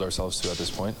hold ourselves to at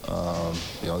this point.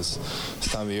 This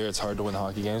time of year, it's hard to win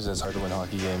hockey games, and it's hard to win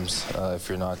hockey games if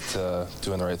you're not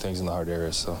doing the right things in the hard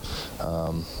areas. So,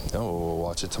 we'll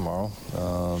watch it tomorrow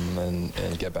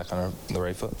and get back on the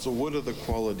right foot. So what are the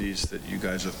qualities that you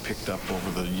guys have picked up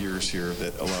over the years here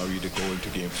that allow you to go into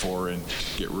Game 4 and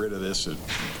get rid of this and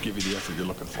give you the effort you're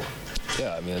looking for?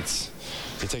 Yeah, I mean,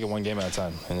 you take it one game at a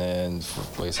time, and then,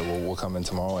 like I said, we'll come in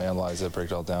tomorrow, analyze it,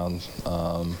 break it all down,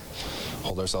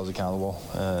 hold ourselves accountable,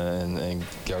 and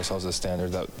get ourselves a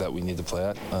standard that we need to play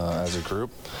at as a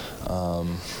group.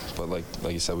 But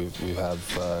like you said, we have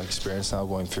experience now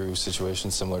going through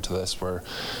situations similar to this where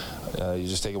you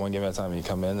just take it one game at a time, and you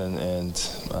come in and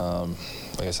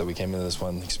like I said, we came into this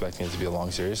one expecting it to be a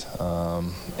long series,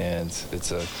 and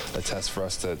it's a test for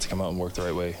us to come out and work the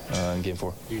right way in Game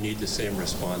 4. You need the same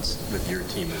response with your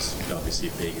team as obviously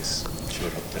Vegas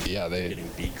showed up to getting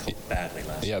beat badly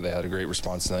last Yeah, they had a great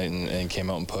response tonight and came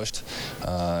out and pushed,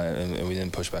 and we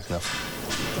didn't push back enough.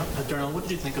 Darnell, what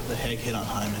did you think of the Hague hit on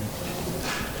Hyman?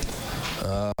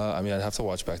 I mean, I'd have to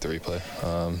watch back the replay,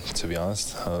 to be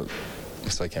honest.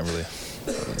 So I can't really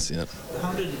see it.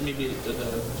 How did maybe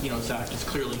Zach is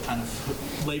clearly kind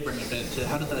of laboring a bit.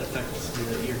 How did that affect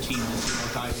your team as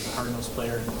a guy who's a hard-nosed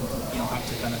player and have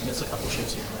to kind of miss a couple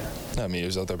shifts here and there? I mean, he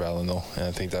was out there battling though, and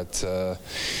I think that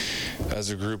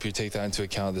as a group, you take that into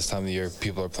account. This time of the year,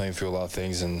 people are playing through a lot of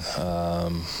things, and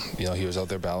he was out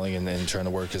there battling and trying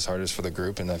to work his hardest for the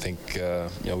group. And I think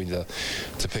we need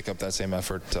to pick up that same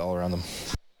effort all around them.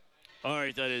 All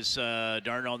right, that is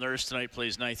Darnell Nurse tonight,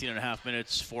 plays 19.5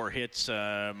 minutes, 4 hits,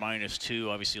 -2.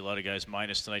 Obviously, a lot of guys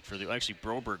minus tonight actually,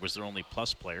 Broberg was their only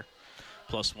plus player.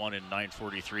 +1 in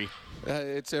 943.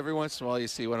 It's every once in a while you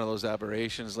see one of those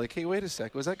aberrations. Like, hey, wait a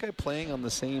sec. Was that guy playing on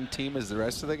the same team as the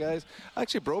rest of the guys?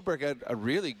 Actually, Broberg had a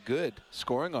really good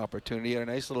scoring opportunity. He had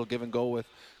a nice little give and go with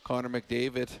Connor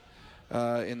McDavid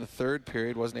in the third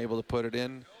period. Wasn't able to put it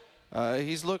in.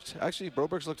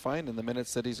 Broberg's looked fine in the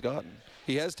minutes that he's gotten.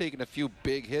 He has taken a few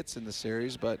big hits in the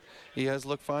series, but he has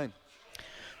looked fine.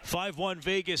 5-1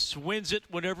 Vegas wins it.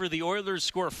 Whenever the Oilers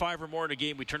score 5 or more in a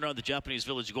game, we turn on the Japanese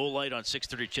Village goal light on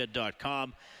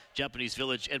 630ched.com. Japanese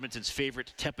Village, Edmonton's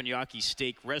favorite teppanyaki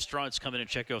steak restaurants. Come in and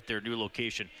check out their new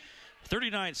location.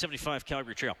 3975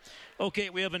 Calgary Trail.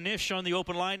 Okay, we have Anish on the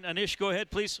open line. Anish, go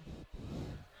ahead, please.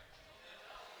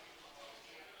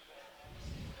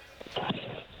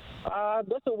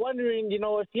 Just wondering,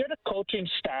 if you're the coaching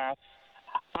staff,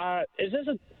 is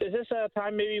this a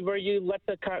time maybe where you let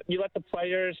the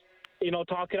players,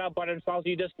 talk it out by themselves?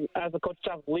 You just, as the coach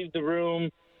staff, leave the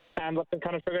room and let them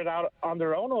kind of figure it out on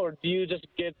their own, or do you just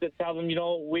tell them,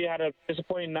 we had a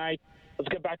disappointing night, let's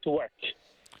get back to work?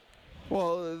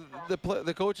 Well,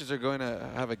 the coaches are going to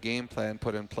have a game plan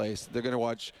put in place. They're going to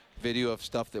watch video of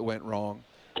stuff that went wrong,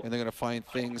 and they're going to find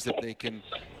things that they can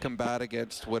combat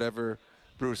against whatever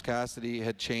Bruce Cassidy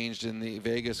had changed in the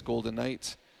Vegas Golden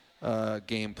Knights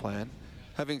game plan.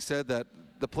 Having said that,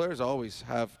 the players always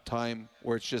have time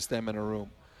where it's just them in a room.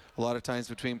 A lot of times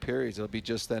between periods, it'll be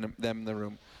just them in the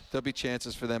room. There'll be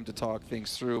chances for them to talk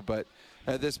things through, but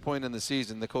at this point in the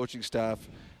season, the coaching staff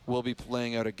will be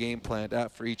laying out a game plan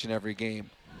for each and every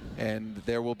game, and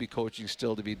there will be coaching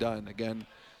still to be done. Again,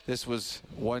 this was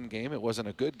one game. It wasn't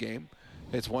a good game.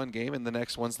 It's one game, and the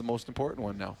next one's the most important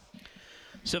one now.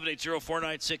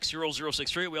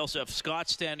 780-496-0063. We also have Scott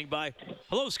standing by.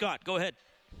 Hello, Scott. Go ahead.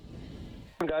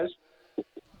 Guys.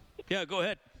 Yeah, go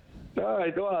ahead.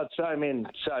 Sad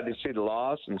to see the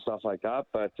loss and stuff like that,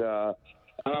 but I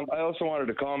also wanted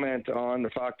to comment on the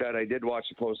fact that I did watch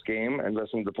the post-game and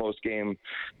listen to the post-game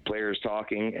players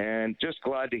talking, and just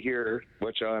glad to hear,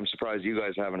 which I'm surprised you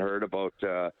guys haven't heard about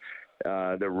the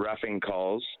reffing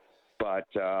calls. But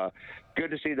good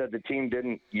to see that the team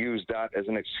didn't use that as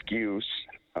an excuse.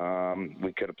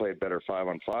 We could have played better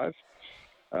 5-on-5.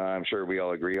 I'm sure we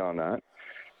all agree on that.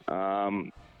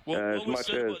 We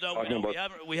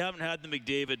haven't had the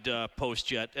McDavid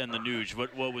post yet and the news.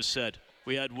 What was said?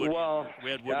 We had Woody.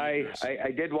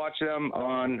 I did watch them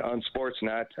on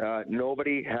Sportsnet.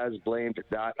 Nobody has blamed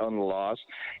that on the loss.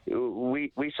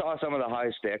 We saw some of the high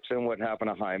sticks and what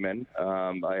happened to Hyman.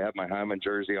 I have my Hyman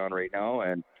jersey on right now,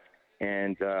 and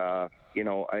there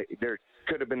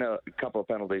could have been a couple of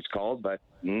penalties called, but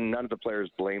none of the players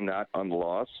blamed that on the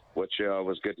loss, which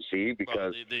was good to see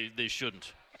because they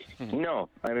shouldn't. No,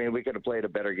 we could have played a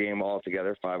better game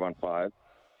altogether, 5-on-5.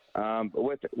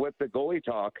 With the goalie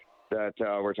talk that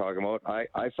we're talking about,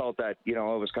 I felt that it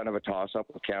was kind of a toss-up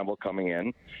with Campbell coming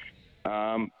in.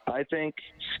 I think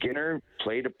Skinner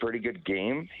played a pretty good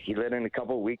game. He let in a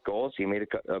couple of weak goals. He made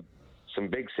some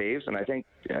big saves, and I think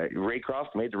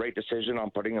Raycroft made the right decision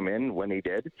on putting him in when he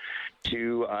did.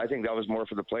 I think that was more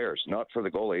for the players, not for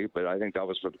the goalie, but I think that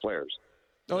was for the players.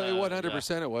 Oh,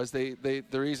 100% it was. The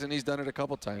reason he's done it a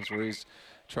couple times where he's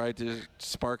tried to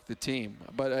spark the team.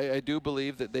 But I do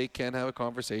believe that they can have a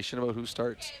conversation about who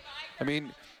starts.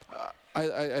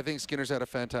 I think Skinner's had a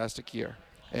fantastic year,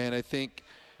 and I think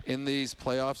in these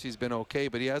playoffs he's been okay,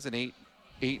 but he has an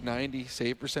 890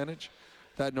 save percentage.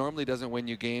 That normally doesn't win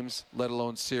you games, let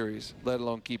alone series, let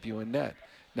alone keep you in net.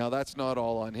 Now, that's not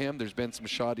all on him. There's been some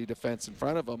shoddy defense in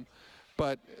front of him.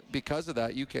 But because of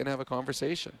that, you can have a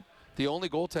conversation. The only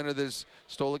goaltender that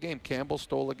stole a game, Campbell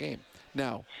stole a game.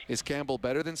 Now, is Campbell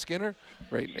better than Skinner?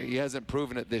 Right? He hasn't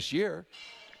proven it this year.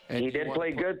 And he did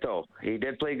play good, though. He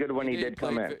did play good when he did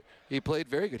come in. He played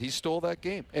very good. He stole that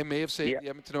game and may have saved the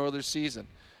Edmonton Oilers season.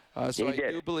 So I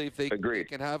do believe they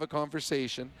can have a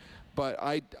conversation. But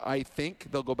I think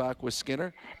they'll go back with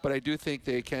Skinner. But I do think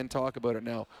they can talk about it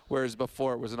now, whereas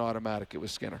before it was an automatic. It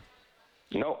was Skinner.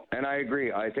 No, and I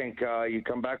agree. I think you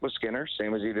come back with Skinner,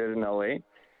 same as you did in L.A.,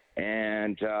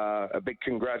 and a big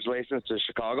congratulations to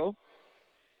Chicago.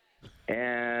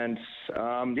 And,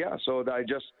 so I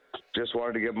just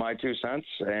wanted to give my 2 cents,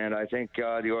 and I think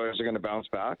the Oilers are going to bounce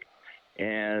back.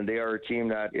 And they are a team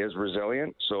that is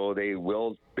resilient, so they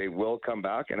will come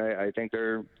back, and I think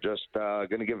they're just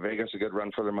going to give Vegas a good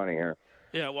run for their money here.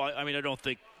 Yeah, well, I don't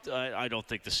think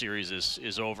the series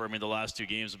is over. The last 2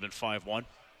 games have been 5-1.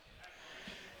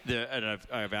 And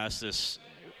I've asked this.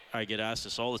 I get asked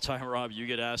this all the time, Rob. You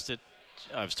get asked it.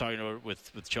 I was talking about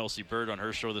with Chelsea Bird on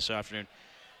her show this afternoon.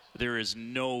 There is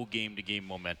no game-to-game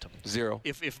momentum. Zero.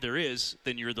 If there is,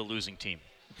 then you're the losing team.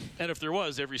 And if there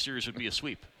was, every series would be a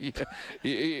sweep. Yeah,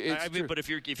 I mean, but if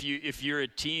you're a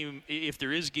team, if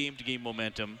there is game-to-game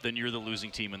momentum, then you're the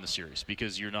losing team in the series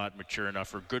because you're not mature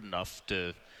enough or good enough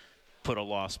to put a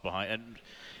loss behind. And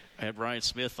I had Ryan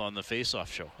Smith on the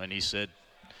Face-Off show, and he said,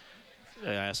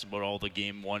 I asked him about all the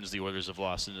game ones the Oilers have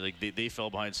lost, and they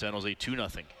fell behind San Jose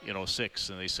 2-0, 6,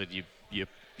 and they said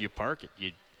you park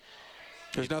it.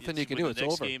 There's nothing you can do. It's over.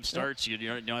 When the next game starts,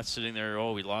 you're not sitting there,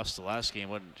 we lost the last game.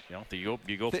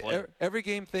 You go play. Every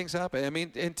game things happen. I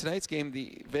mean, in tonight's game,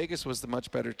 Vegas was the much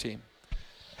better team.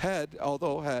 Had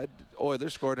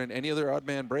Oilers scored on any other odd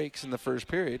man breaks in the first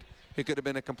period, it could have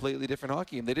been a completely different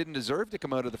hockey game. They didn't deserve to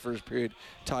come out of the first period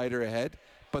tied or ahead,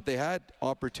 but they had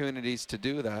opportunities to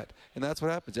do that. And that's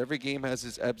what happens. Every game has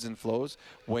its ebbs and flows.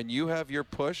 When you have your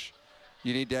push,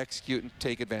 you need to execute and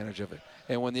take advantage of it.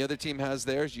 And when the other team has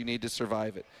theirs, you need to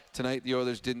survive it. Tonight, the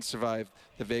Oilers didn't survive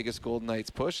the Vegas Golden Knights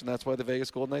push, and that's why the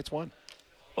Vegas Golden Knights won.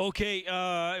 Okay,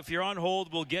 if you're on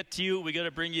hold, we'll get to you. We got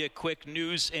to bring you a quick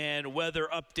news and weather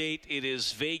update. It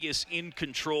is Vegas in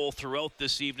control throughout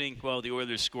this evening. Well, the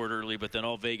Oilers scored early, but then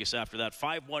all Vegas after that.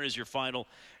 5-1 is your final.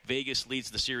 Vegas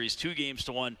leads the series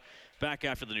 2-1. Back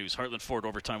after the news. Heartland Ford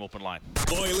Overtime Open Line.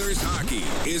 Oilers Hockey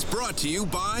is brought to you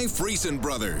by Friesen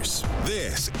Brothers.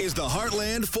 This is the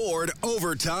Heartland Ford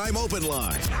Overtime Open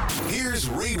Line. Here's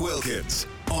Reed Wilkins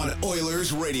on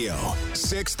Oilers Radio,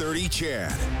 630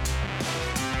 CHED.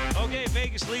 Okay,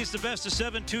 Vegas leads the best of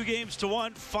 7,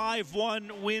 2-1.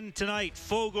 5-1 win tonight.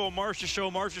 Fogo,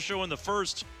 Marchessault in the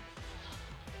first.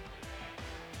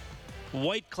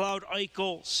 Whitecloud,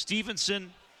 Eichel,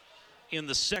 Stevenson in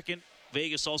the second.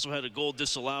 Vegas also had a goal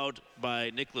disallowed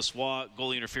by Nicholas Waugh.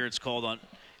 Goalie interference called on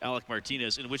Alec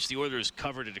Martinez, in which the Oilers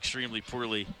covered it extremely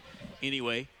poorly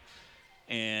anyway.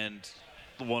 And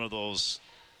one of those,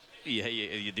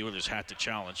 the Oilers had to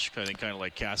challenge, I think, kind of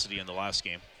like Cassidy in the last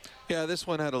game. Yeah, this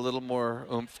one had a little more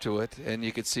oomph to it, and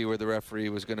you could see where the referee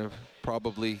was going to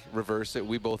probably reverse it.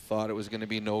 We both thought it was going to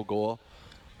be no goal.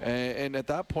 And at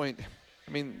that point,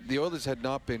 I mean, the Oilers had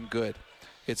not been good.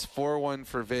 It's 4-1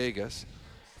 for Vegas.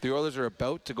 The Oilers are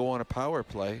about to go on a power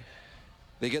play.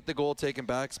 They get the goal taken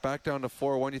back. It's back down to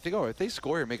 4-1. You think, if they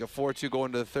score here, make it 4-2 go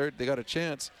into the third, they got a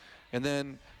chance. And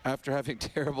then after having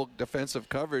terrible defensive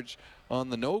coverage on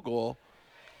the no goal,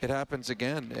 it happens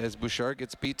again as Bouchard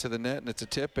gets beat to the net, and it's a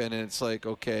tip in, and it's like,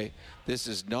 okay, this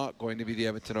is not going to be the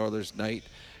Edmonton Oilers night,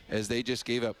 as they just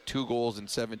gave up 2 goals in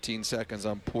 17 seconds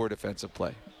on poor defensive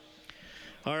play.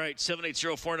 All right,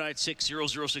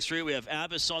 780-496-0063. We have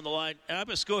Abbas on the line.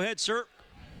 Abbas, go ahead, sir.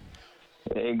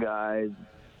 Hey, guys.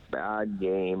 Bad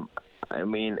game. I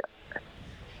mean,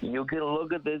 you can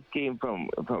look at this game from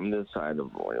this side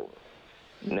of the world.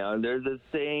 Now, there's a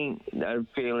saying that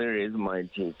failure is my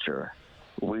teacher.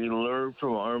 We learn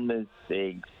from our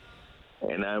mistakes,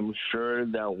 and I'm sure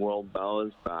that we'll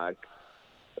bounce back.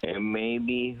 And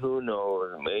maybe, who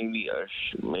knows, maybe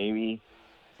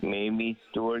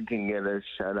Stewart can get a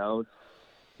shutout,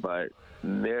 but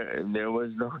there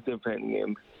was no defending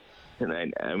him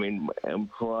tonight. I mean, and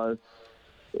plus,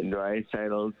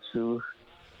 Draisaitl 2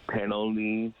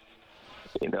 penalties.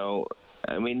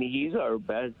 I mean, he's our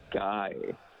best guy.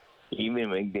 Even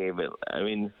McDavid. I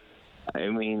mean,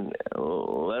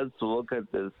 let's look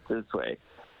at this way.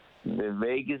 The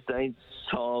Vegas Knights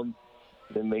solved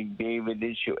the McDavid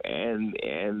issue and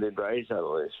the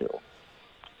Draisaitl issue.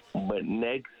 But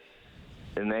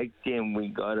the next game we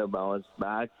gotta bounce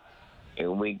back,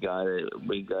 and we gotta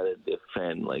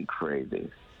defend like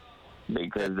crazy,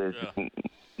 because this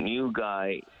new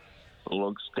guy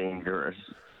looks dangerous.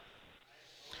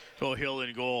 Oh, Hill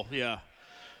in goal, yeah.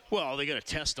 Well, they got to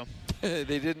test him. They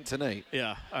didn't tonight.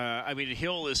 Yeah, I mean,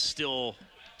 Hill is still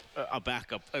a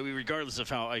backup. I mean, regardless of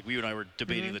how you and I were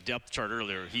debating the depth chart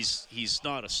earlier, he's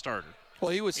not a starter.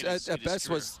 Well, he was at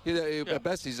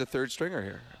best he's a third stringer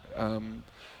here.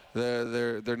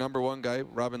 Their number one guy,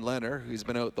 Robin Lehner, who's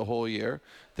been out the whole year.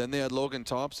 Then they had Logan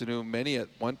Thompson, who many at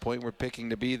one point were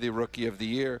picking to be the rookie of the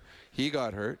year. He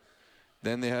got hurt.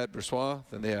 Then they had Brossoit.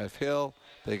 Then they had Hill.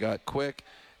 They got Quick.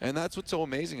 And that's what's so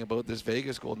amazing about this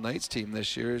Vegas Golden Knights team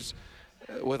this year is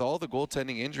with all the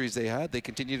goaltending injuries they had, they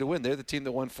continue to win. They're the team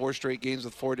that won 4 straight games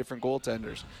with 4 different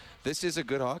goaltenders. This is a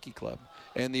good hockey club,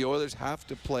 and the Oilers have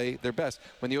to play their best.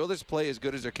 When the Oilers play as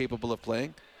good as they're capable of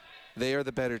playing, they are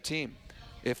the better team.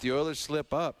 If the Oilers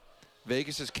slip up,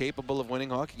 Vegas is capable of winning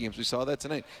hockey games. We saw that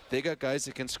tonight. They got guys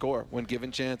that can score when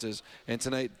given chances, and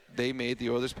tonight they made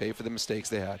the Oilers pay for the mistakes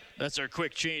they had. That's our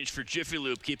quick change for Jiffy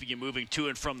Lube, keeping you moving to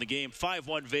and from the game.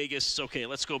 5-1 Vegas. Okay,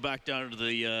 let's go back down to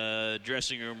the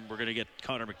dressing room. We're going to get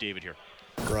Connor McDavid here.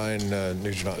 Ryan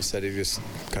Nugent said he just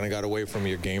kind of got away from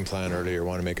your game plan earlier.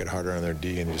 Want to make it harder on their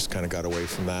D, and he just kind of got away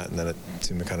from that, and then it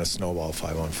seemed to kind of snowball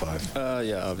 5-on-5.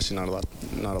 Yeah, obviously not a lot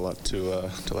to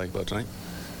like about tonight.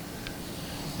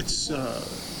 It's 2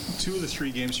 of the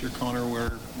 3 games here, Connor,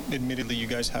 where admittedly you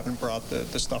guys haven't brought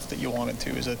the stuff that you wanted to.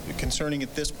 Is it concerning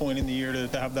at this point in the year to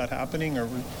have that happening, or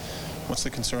what's the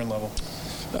concern level?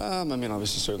 I mean,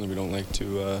 obviously, certainly we don't like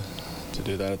to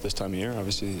do that at this time of year.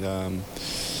 Obviously,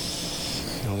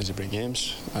 these are big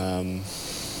games.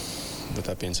 With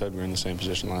that being said, we were in the same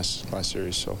position last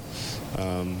series, so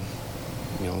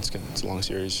it's a long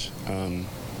series.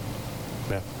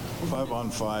 Yeah.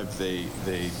 5-on-5,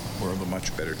 they were the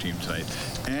much better team tonight,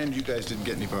 and you guys didn't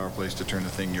get any power plays to turn the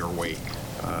thing your way.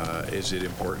 Is it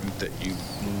important that you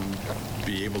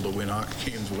be able to win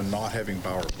hockey games when not having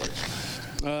power plays?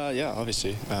 Yeah,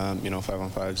 obviously.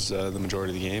 5-on-5 is the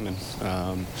majority of the game, and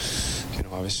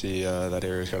obviously that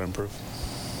area's got to improve.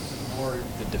 More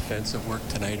the defensive work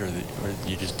tonight, or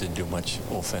you just didn't do much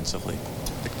offensively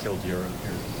that killed your?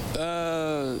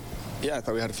 Yeah, I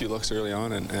thought we had a few looks early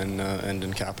on and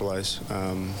didn't capitalize.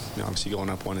 Obviously going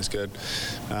up one is good.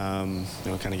 Kind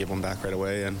of give one back right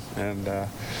away and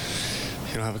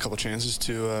have a couple chances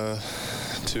to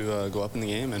go up in the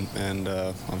game and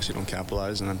obviously don't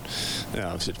capitalize. And then,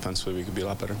 obviously defensively we could be a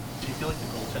lot better. Do you feel like the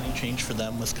goaltending change for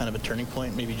them was kind of a turning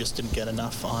point? Maybe just didn't get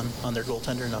enough on their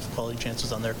goaltender, enough quality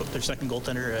chances on their second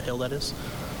goaltender, Hill, that is?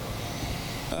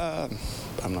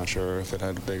 I'm not sure if it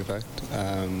had a big effect.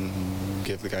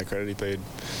 Give the guy credit, he played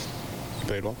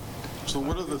well. So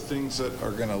what are the things that are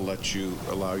going to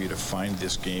allow you to find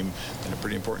this game in a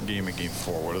pretty important game in Game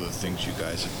 4? What are the things you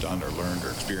guys have done or learned or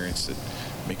experienced that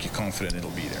make you confident it'll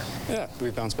be there? Yeah,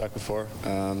 we bounced back before.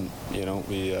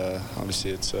 We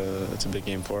obviously it's a big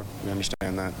Game 4. We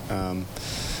understand that. I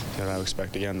would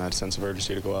expect again that sense of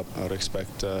urgency to go up. I would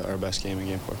expect our best game in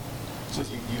Game 4. So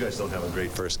you guys don't have a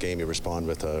great first game. You respond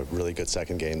with a really good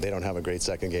second game. They don't have a great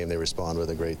second game. They respond with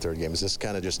a great third game. Is this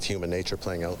kind of just human nature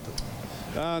playing out?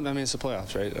 I mean, it's the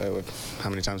playoffs, right? How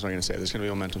many times am I going to say it? There's going to be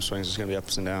momentum swings. There's going to be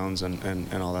ups and downs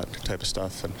and all that type of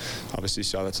stuff. And obviously you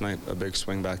saw that tonight, a big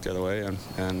swing back the other way,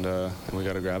 and we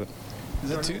got to grab it.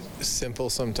 Is it too simple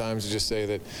sometimes to just say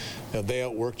that they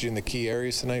outworked you in the key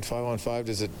areas tonight, 5-on-5?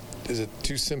 Is it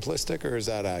too simplistic, or is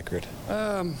that accurate?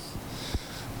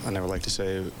 I never like to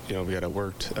say, we got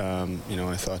outworked.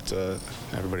 I thought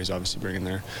everybody's obviously bringing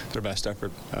their best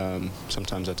effort.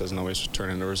 Sometimes that doesn't always turn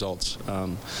into results.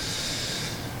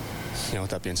 With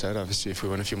that being said, obviously if we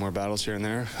win a few more battles here and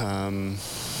there,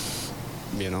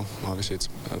 obviously it's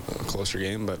a closer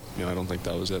game, but I don't think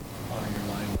that was it.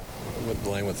 Your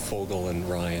line with Fogle and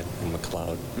Ryan and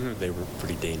McLeod, they were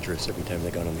pretty dangerous every time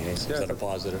they got on the ice. Is that a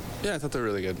positive? Yeah, I thought they were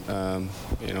really good.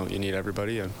 You need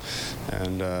everybody, and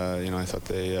I thought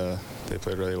they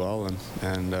played really well,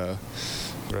 and the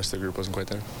rest of the group wasn't quite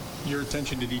there. Your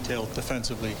attention to detail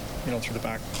defensively, through the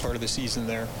back part of the season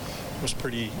there was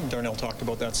pretty. Darnell talked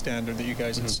about that standard that you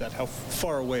guys had set. How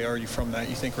far away are you from that,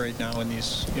 you think, right now in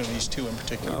these two in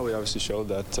particular? We obviously showed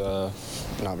that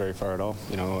not very far at all.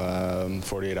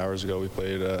 48 hours ago we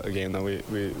played a game that we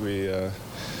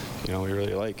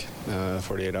really like.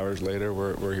 48 hours later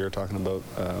we're here talking about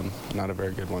not a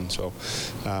very good one. So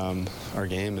our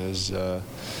game is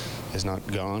not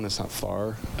gone. It's not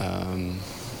far.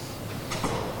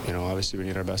 Obviously we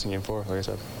need our best in Game 4, like I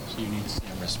said. So you need the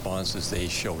same response as they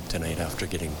showed tonight after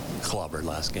getting clobbered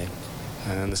last game.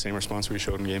 And the same response we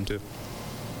showed in Game 2.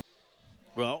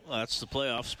 Well, that's the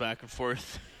playoffs, back and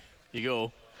forth. You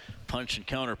go, punch and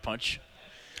counter punch.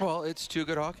 Well, it's two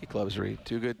good hockey clubs, Reed.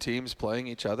 Two good teams playing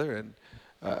each other, and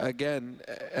again,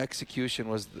 execution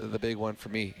was the big one for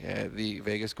me. The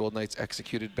Vegas Golden Knights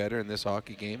executed better in this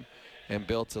hockey game and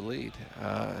built a lead.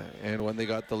 And when they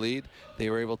got the lead, they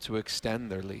were able to extend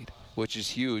their lead, which is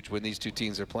huge when these two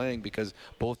teams are playing, because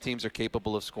both teams are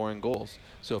capable of scoring goals.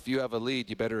 So if you have a lead,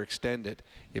 you better extend it.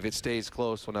 If it stays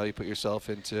close, well, now you put yourself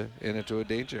into a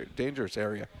dangerous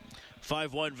area.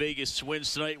 5-1 Vegas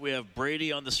wins tonight. We have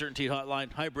Brady on the Certainty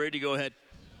Hotline. Hi, Brady. Go ahead.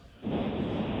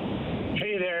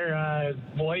 Hey there,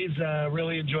 boys.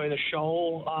 Really enjoy the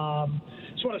show.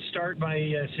 Just want to start by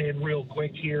saying real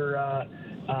quick here,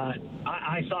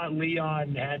 I thought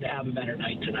Leon had to have a better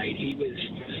night tonight. He was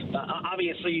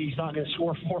obviously he's not going to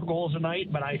score 4 goals a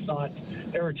night, but I thought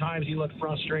there were times he looked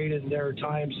frustrated, and there were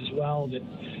times as well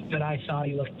that I thought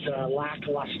he looked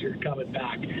lackluster coming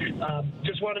back.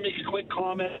 Just want to make a quick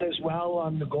comment as well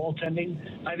on the goaltending.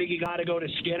 I think you got to go to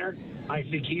Skinner. I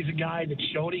think he's a guy that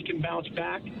showed he can bounce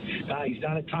back. He's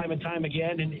done it time and time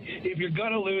again. And if you're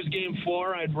going to lose Game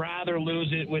 4, I'd rather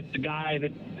lose it with the guy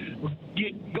that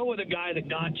go with a guy that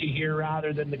got on to here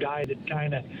rather than the guy that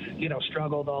kind of,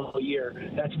 struggled all year.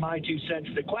 That's my 2 cents.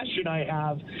 The question I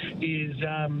have is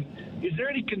there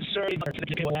any concern? I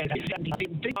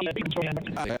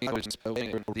was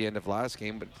at the end of last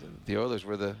game, but the Oilers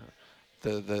were the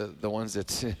ones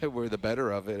that were the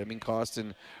better of it. I mean,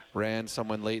 Costin ran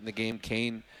someone late in the game.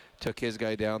 Kane took his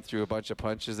guy down through a bunch of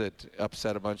punches that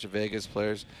upset a bunch of Vegas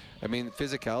players. I mean,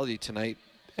 physicality tonight,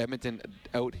 Edmonton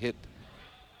out-hit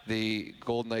the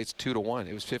Golden Knights 2-1.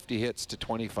 It was 50 hits to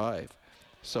 25.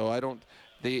 So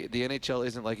the NHL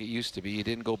isn't like it used to be. You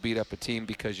didn't go beat up a team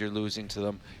because you're losing to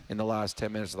them in the last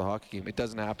 10 minutes of the hockey game. It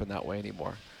doesn't happen that way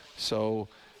anymore. So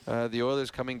the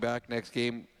Oilers coming back next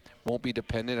game won't be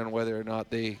dependent on whether or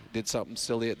not they did something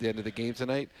silly at the end of the game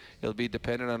tonight. It'll be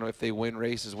dependent on if they win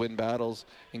races, win battles,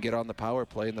 and get on the power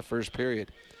play in the first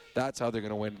period. That's how they're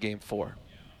going to win Game 4.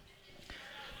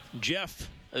 Jeff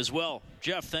as well.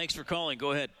 Jeff, thanks for calling.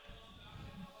 Go ahead.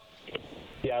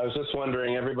 Yeah, I was just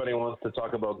wondering, everybody wants to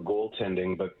talk about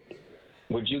goaltending, but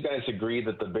would you guys agree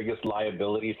that the biggest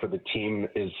liability for the team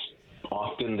is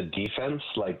often the defense?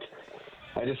 Like,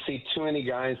 I just see too many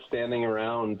guys standing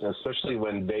around, especially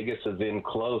when Vegas is in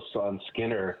close on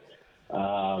Skinner.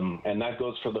 And that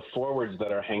goes for the forwards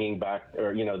that are hanging back,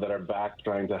 or, that are back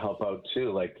trying to help out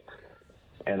too.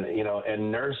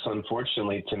 And Nurse,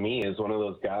 unfortunately, to me, is one of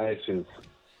those guys who's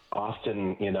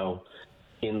often, in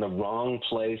the wrong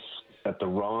place at the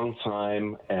wrong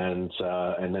time, and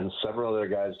then several other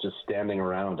guys just standing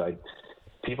around.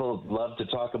 People love to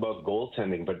talk about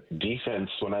goaltending, but defense,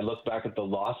 when I look back at the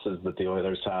losses that the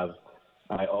Oilers have,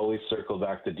 I always circle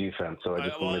back to defense. So I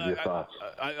just wanted your thoughts.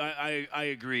 I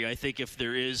agree. I think if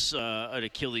there is an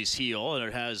Achilles heel,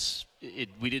 and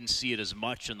we didn't see it as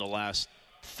much in the last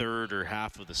third or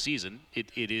half of the season,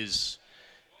 it is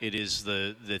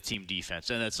the team defense,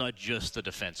 and that's not just the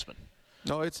defenseman.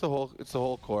 No, it's the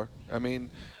whole core. I mean,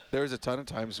 there's a ton of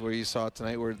times where you saw it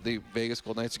tonight where the Vegas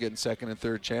Golden Knights are getting second and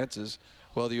third chances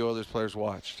while the Oilers players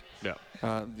watched. Yeah.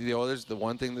 The Oilers, the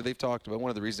one thing that they've talked about, one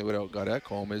of the reasons they got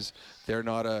Ekholm is they're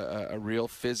not a real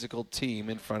physical team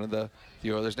in front of the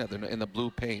Oilers net. They're in the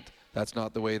blue paint. That's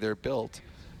not the way they're built.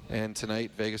 And tonight,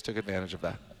 Vegas took advantage of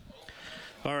that.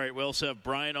 All right, we also have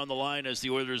Brian on the line as the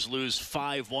Oilers lose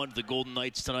 5-1 to the Golden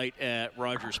Knights tonight at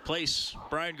Rogers Place.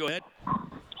 Brian, go ahead.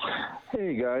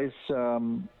 Hey, guys.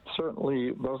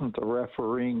 Certainly wasn't the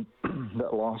refereeing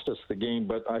that lost us the game,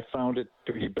 but I found it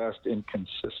to be best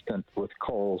inconsistent with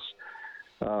calls.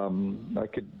 I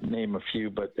could name a few,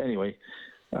 but anyway,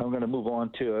 I'm going to move on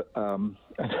to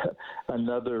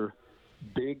another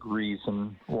big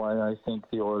reason why I think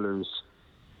the Oilers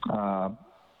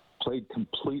played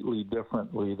completely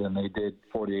differently than they did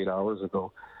 48 hours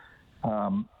ago.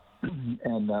 How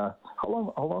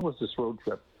long was this road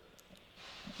trip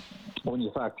when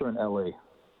you factor in LA?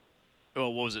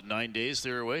 Well, what was it, 9 days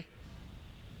they were away?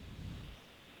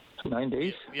 9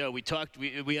 days? Yeah, we talked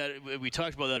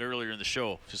about that earlier in the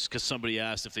show, just because somebody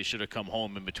asked if they should have come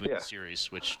home in between the series,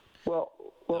 which was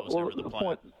never the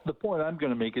plan. The point I'm going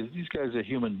to make is these guys are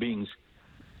human beings.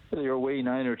 They're away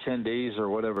 9 or 10 days or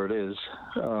whatever it is.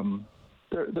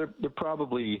 They're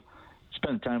probably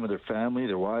spending time with their family,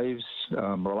 their wives,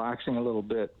 relaxing a little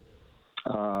bit.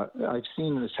 I've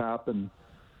seen this happen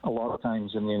a lot of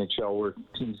times in the NHL where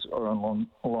teams are on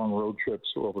long road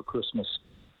trips over Christmas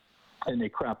and they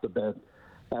crap the bed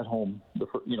at home,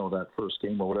 that first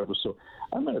game or whatever. So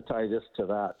I'm going to tie this to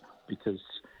that because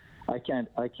I can't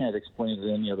explain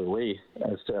it any other way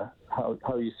as to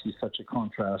how you see such a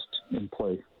contrast in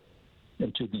play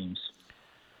in two games.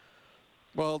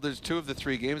 Well, there's 2 of the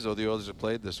 3 games, though, the Oilers have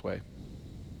played this way.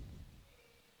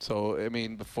 So, I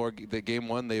mean, before the game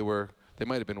 1, they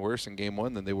might have been worse in game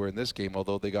 1 than they were in this game,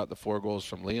 although they got the 4 goals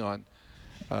from Leon.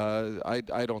 I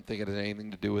don't think it has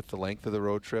anything to do with the length of the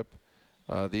road trip.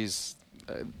 It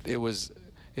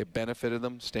benefited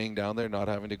them staying down there, not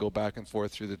having to go back and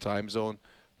forth through the time zone,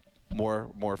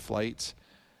 more flights.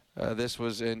 And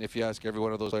if you ask every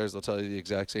one of those players, they'll tell you the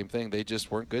exact same thing. They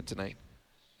just weren't good tonight,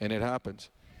 and it happens.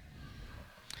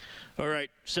 All right,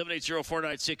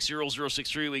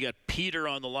 780-496-0063. We got Peter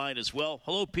on the line as well.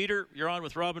 Hello, Peter. You're on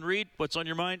with Robin Reed. What's on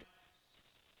your mind?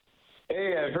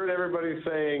 Hey, I've heard everybody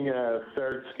saying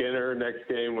start Skinner next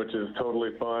game, which is totally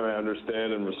fine. I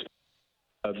understand and respect.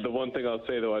 The one thing I'll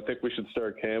say, though, I think we should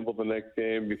start Campbell the next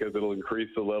game because it'll increase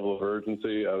the level of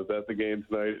urgency. I was at the game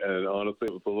tonight, and honestly,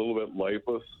 it was a little bit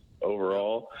lifeless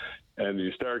overall. And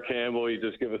you start Campbell, you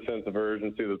just give a sense of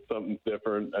urgency that something's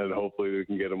different, and hopefully we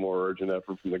can get a more urgent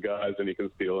effort from the guys, and he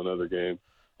can steal another game.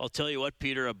 I'll tell you what,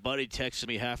 Peter, a buddy texted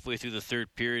me halfway through the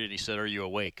third period, and he said, "Are you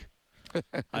awake?"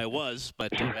 I was,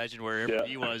 but imagine wherever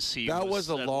he was. That was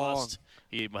a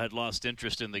he had lost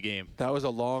interest in the game. That was a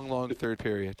long third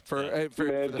period for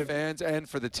the fans and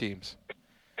for the teams.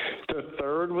 The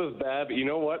third was bad, but you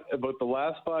know what? About the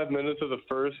last 5 minutes of the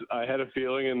first, I had a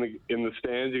feeling in the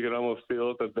stands you could almost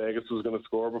feel it that Vegas was going to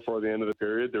score before the end of the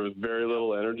period. There was very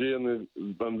little energy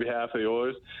on behalf of the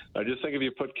Oilers. I just think if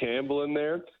you put Campbell in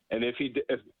there, and if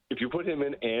you put him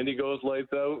in and he goes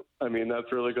lights out, I mean that's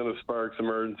really going to spark some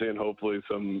urgency and hopefully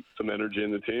some energy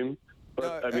in the team.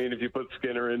 But, I mean, if you put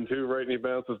Skinner in too, right, and he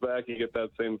bounces back, you get that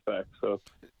same effect. So,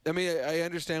 I mean, I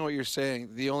understand what you're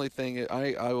saying. The only thing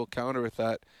I will counter with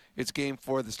that, it's Game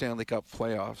 4 of the Stanley Cup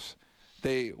playoffs.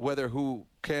 Whether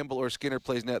Campbell or Skinner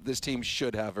plays net, this team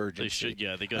should have urgency. They should,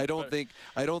 yeah. I don't think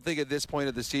at this point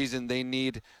of the season they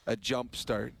need a jump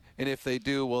start. And if they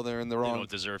do, well, they're in the wrong. They don't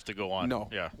deserve to go on. No,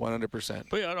 yeah, 100%.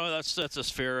 But yeah, no, that's as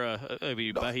fair. I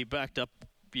mean, he backed up.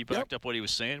 He backed up what he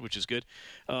was saying, which is good.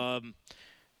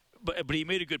 But he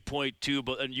made a good point too.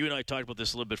 And you and I talked about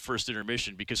this a little bit first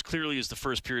intermission, because clearly as the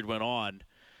first period went on,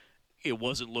 it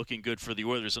wasn't looking good for the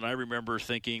Oilers. And I remember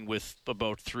thinking with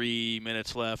about 3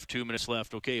 minutes left, 2 minutes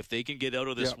left, okay, if they can get out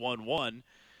of this 1-1, and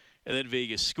then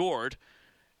Vegas scored,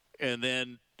 and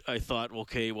then I thought,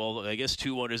 okay, well, I guess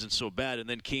 2-1 isn't so bad. And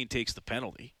then Kane takes the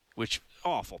penalty, which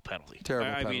awful penalty.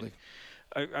 Terrible penalty.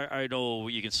 I know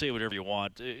you can say whatever you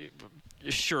want.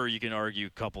 Sure, you can argue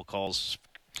a couple calls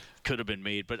could have been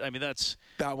made, but I mean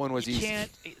that one was easy. Can't,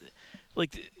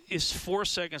 like, is 4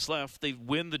 seconds left. They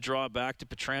win the draw back to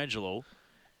Pietrangelo.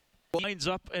 Lines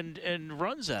up and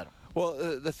runs at him.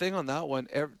 Well, the thing on that one,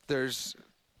 there's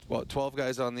 12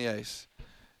 guys on the ice.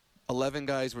 11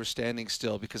 guys were standing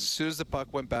still because as soon as the puck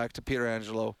went back to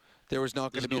Pietrangelo, there was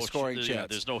not going to be a scoring chance. Yeah,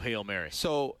 there's no Hail Mary.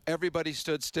 So everybody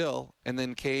stood still, and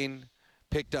then Kane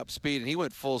picked up speed, and he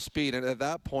went full speed. And at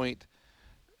that point,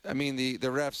 I mean,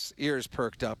 the ref's ears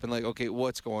perked up and like, okay,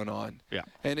 what's going on? Yeah.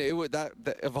 And it would that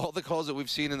of all the calls that we've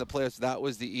seen in the playoffs, that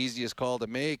was the easiest call to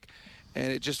make,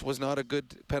 and it just was not a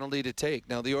good penalty to take.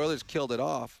 Now the Oilers killed it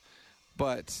off,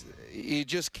 but you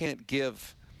just can't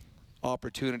give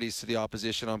opportunities to the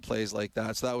opposition on plays like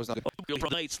that. So that was not good. The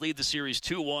Knights lead the series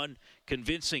 2-1,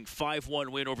 convincing 5-1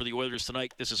 win over the Oilers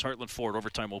tonight. This is Heartland Ford,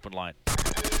 Overtime Open Line.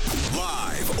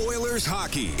 Live Oilers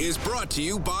hockey is brought to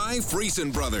you by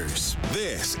Friesen Brothers.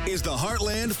 This is the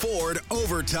Heartland Ford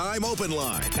Overtime Open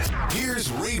Line.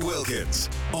 Here's Reed Wilkins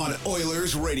on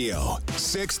Oilers Radio,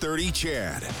 630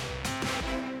 Chad.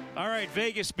 All right,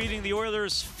 Vegas beating the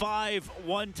Oilers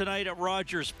 5-1 tonight at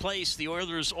Rogers Place. The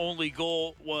Oilers' only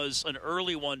goal was an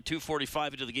early one,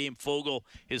 2:45 into the game. Fogle,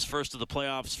 his first of the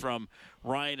playoffs from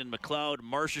Ryan and McLeod.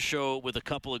 Marchessault with a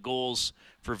couple of goals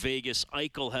for Vegas.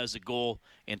 Eichel has a goal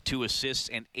and 2 assists.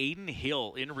 And Aiden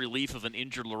Hill, in relief of an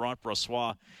injured Laurent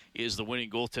Brossoit, is the winning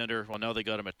goaltender. Well, now they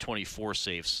got him at 24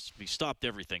 saves. He stopped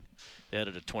everything. They had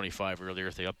it at 25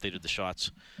 earlier. They updated the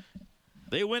shots.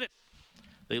 They win it.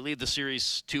 They lead the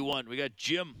series 2-1. We got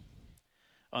Jim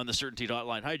on the Certainty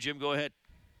Hotline. Hi, Jim. Go ahead.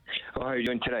 How are you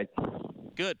doing tonight?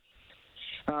 Good.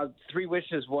 3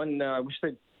 wishes. One, I wish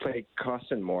they'd play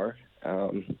Costin more.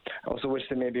 I also wish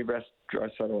they maybe rest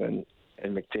Draisaitl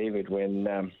and McDavid when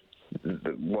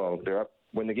they're up,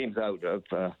 when the game's out of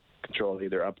control,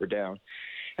 either up or down.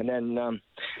 And then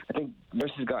I think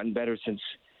Nurse has gotten better since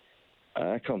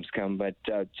Ekholm's come, but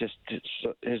just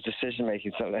his decision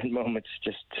making, some at moments,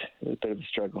 just a bit of a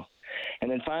struggle. And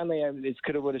then finally, it's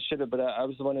coulda, woulda, shoulda, but I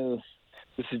was the one who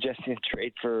was suggesting a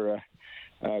trade for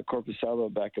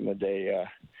Korpisalo back in the day.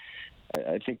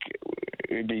 I think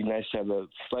it'd be nice to have a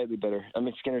slightly better. I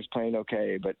mean, Skinner's playing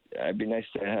okay, but it'd be nice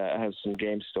to have some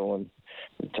games stolen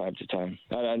from time to time.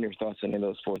 I don't know your thoughts on any of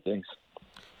those 4 things.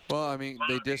 Well, I mean,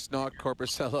 they just knocked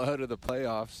Korpisalo out of the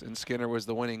playoffs, and Skinner was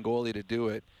the winning goalie to do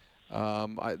it.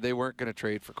 They weren't going to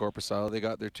trade for Korpisalo. They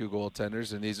got their 2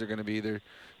 goaltenders, and these are going to be their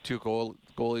 2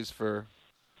 goalies for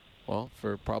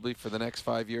probably for the next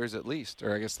 5 years at least,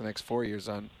 or I guess the next 4 years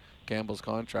on Campbell's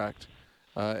contract.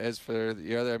 As for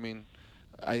the other, I mean,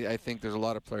 I think there's a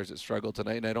lot of players that struggle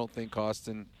tonight, and I don't think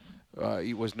Costin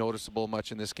was noticeable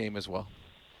much in this game as well.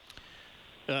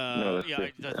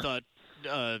 I thought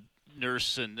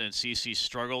Nurse and Ceci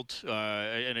struggled,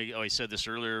 and I said this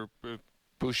earlier.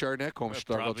 Bouchard and Ekholm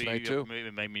struggled tonight too.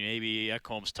 Maybe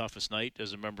Ekholm's toughest night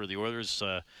as a member of the Oilers.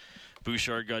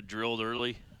 Bouchard got drilled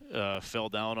early, fell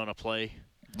down on a play.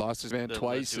 Lost his man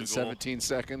twice in 17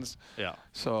 seconds. Yeah.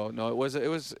 So no, it was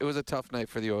a tough night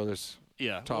for the Oilers.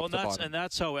 Yeah. Top to bottom. And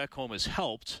that's how Ekholm has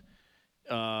helped.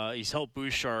 He's helped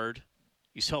Bouchard.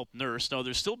 He's helped Nurse. Now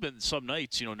there's still been some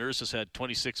nights. Nurse has had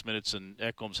 26 minutes and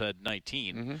Ekholm's had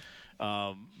 19.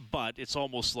 Mm-hmm. But it's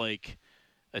almost like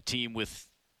a team with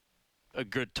a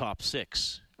good top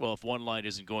 6 well, if one line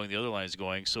isn't going, the other line is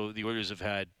going. So the Oilers have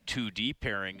had 2 D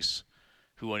pairings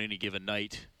who on any given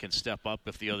night can step up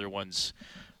if the other one's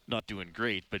not doing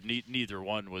great. But neither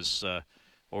one was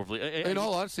overly. In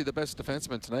all honesty, the best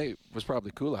defenseman tonight was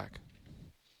probably Kulak.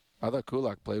 I thought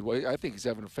Kulak played well. I think he's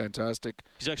having a fantastic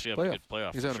He's actually having a good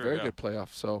playoff. He's having a very good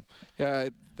playoff. So, yeah,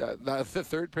 the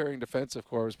third pairing defensive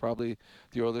core was probably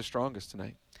the Oilers' strongest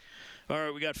tonight. All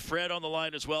right, we got Fred on the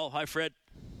line as well. Hi, Fred.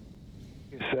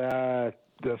 The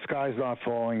sky's not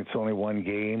falling. It's only one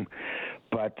game.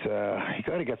 But you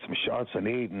got to get some shots on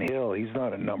Aiden Hill. He's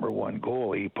not a number 1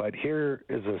 goalie. But here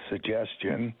is a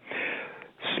suggestion.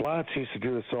 Slats used to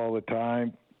do this all the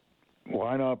time.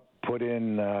 Why not put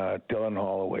in Dylan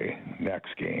Holloway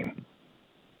next game?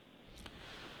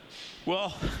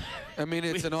 Well, I mean,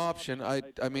 it's an option. I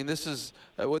mean, this is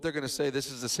what they're going to say.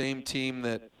 This is the same team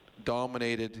that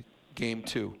dominated Game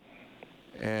 2,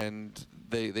 and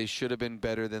they should have been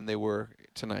better than they were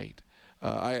tonight.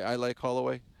 I like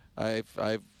Holloway. I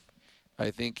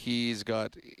think he's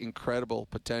got incredible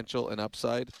potential and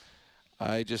upside.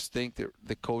 I just think that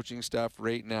the coaching staff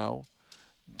right now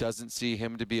doesn't see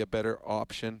him to be a better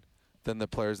option than the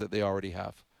players that they already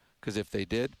have. Because if they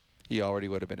did, he already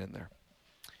would have been in there.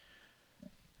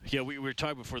 Yeah, we were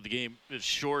talking before the game. If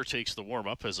Shore takes the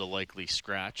warm-up as a likely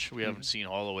scratch, we haven't seen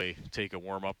Holloway take a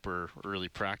warm-up or early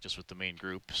practice with the main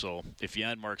group. So if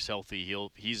Janmark's healthy,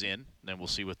 he's in. Then we'll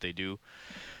see what they do.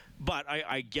 But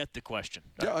I get the question.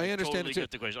 Yeah, I understand totally it too.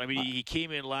 Get the question. I mean, he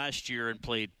came in last year and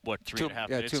played, 3.5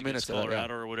 minutes 2 minutes against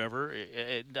Colorado or whatever.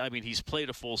 I mean, he's played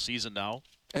a full season now.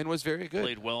 And was very good.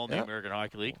 Played well in the American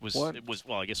Hockey League.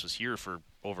 I guess was here for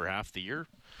over half the year,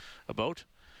 about.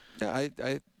 Yeah,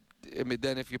 I mean,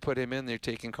 then if you put him in, they're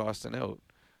taking Costin out.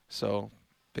 So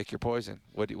pick your poison.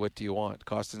 What do you want?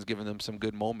 Costin's given them some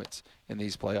good moments in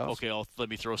these playoffs. Okay, let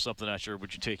me throw something at you.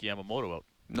 Would you take Yamamoto out?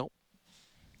 Nope.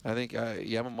 I think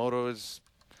Yamamoto is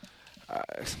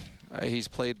he's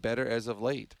played better as of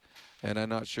late, and I'm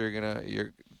not sure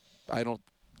I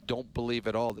don't believe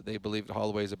at all that they believe that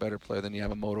Holloway is a better player than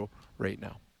Yamamoto right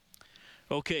now.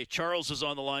 Okay, Charles is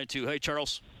on the line too. Hey,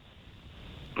 Charles.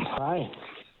 Hi.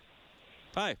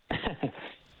 Hi.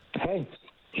 Hey.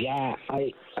 Yeah,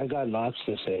 I got lots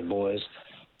to say, boys.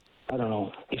 I don't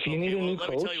know. If you need a new coach...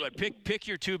 Let me tell you what. Pick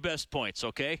your 2 best points,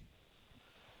 okay?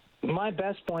 My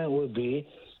best point would be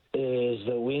is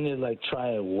that we need to try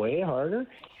it way harder,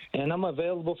 and I'm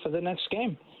available for the next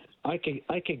game. I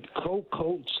could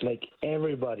co-coach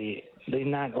everybody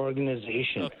in that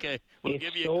organization. Okay, we'll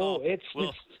give you a call.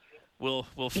 We'll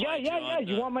find you on,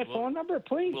 You want my phone number,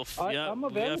 please? I'm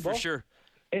available. Yeah, for sure.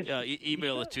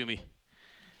 Email it to me.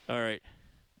 All right.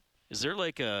 Is there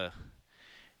we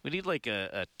need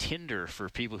a Tinder for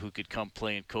people who could come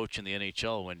play and coach in the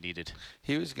NHL when needed.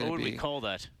 He was going to be. What would we call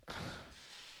that?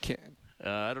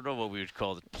 I don't know what we would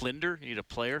call it. Plinder? You need a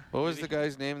player? What was the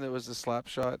guy's name that was the slap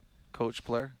shot coach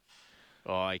player?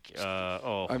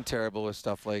 I'm terrible with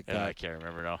stuff like that. I can't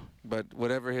remember now. But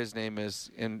whatever his name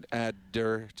is, and add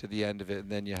 "der" to the end of it,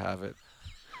 and then you have it.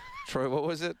 Troy, what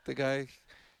was it? The guy?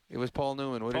 It was Paul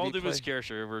Newman. What did he play? Paul Newman's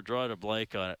character. We're drawing a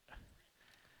blank on it.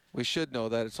 We should know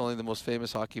that it's only the most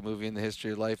famous hockey movie in the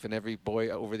history of life, and every boy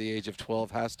over the age of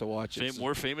 12 has to watch it.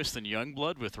 More famous than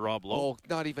Youngblood with Rob Lowe? Oh,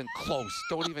 not even close.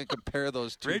 Don't even compare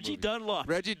those two Reggie movies. Dunlop.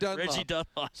 Reggie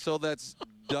Dunlop. So that's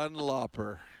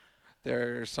Dunlopper.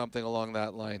 There's something along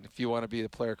that line. If you want to be the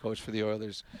player coach for the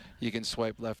Oilers, you can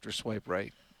swipe left or swipe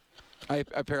right.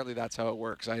 Apparently that's how it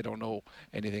works. I don't know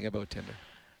anything about Tinder.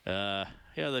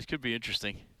 Yeah, that could be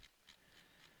interesting.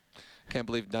 Can't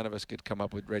believe none of us could come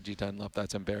up with Reggie Dunlop.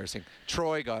 That's embarrassing.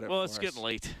 Troy got it. Well, it's getting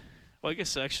late. Well, I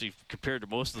guess actually compared to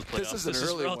most of the playoffs, this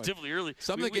is relatively early.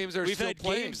 Some of the games are still playing.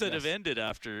 We've had games that have ended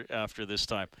after this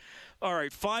time. All right,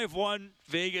 5-1.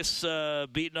 Vegas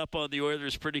beating up on the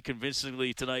Oilers pretty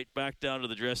convincingly tonight. Back down to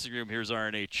the dressing room. Here's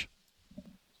RNH.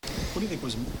 What do you think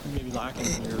was maybe lacking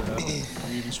in your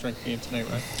even strength game tonight,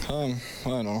 Ryan? I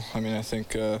don't know. I mean, I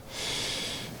think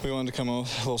we wanted to come out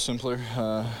a little simpler,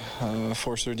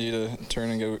 force their D to turn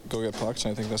and go get pucks,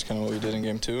 and I think that's kind of what we did in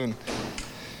Game 2. And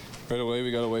right away,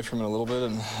 we got away from it a little bit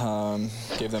and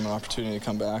gave them an opportunity to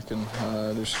come back, and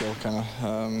they're still kind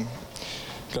of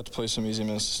got to play some easy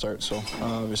minutes to start. So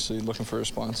obviously looking for a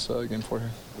response Game 4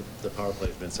 here. The power play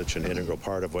has been such an integral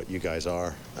part of what you guys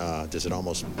are. Does it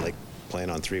almost like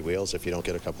playing on 3 wheels if you don't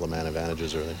get a couple of man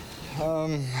advantages early?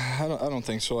 I don't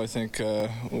think so. I think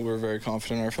we're very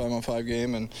confident in our 5-on-5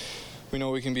 game, and we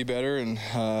know we can be better, and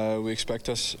we expect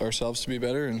ourselves to be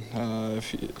better. And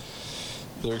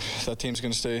that team's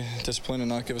going to stay disciplined and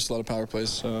not give us a lot of power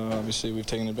plays. Obviously, we've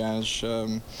taken advantage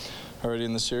already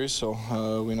in the series,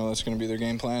 so we know that's going to be their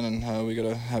game plan, and we got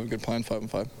to have a good plan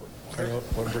 5-5.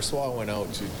 When Brossoit went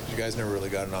out, you guys never really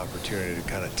got an opportunity to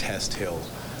kind of test Hill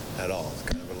at all. It's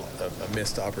kind of a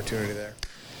missed opportunity there.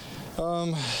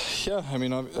 Yeah, I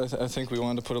mean, I think we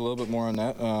wanted to put a little bit more on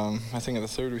that. I think in the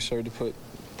third we started to put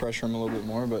pressure him a little bit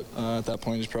more, but at that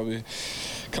point he's probably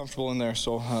comfortable in there.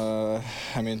 So,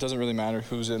 I mean, it doesn't really matter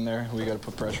who's in there. We got to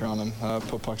put pressure on him,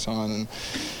 put pucks on,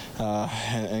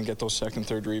 and get those second,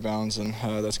 third rebounds, and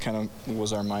that's kind of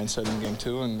was our mindset in game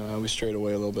 2, and we strayed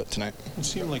away a little bit tonight. It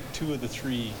seemed like 2 of the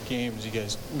 3 games you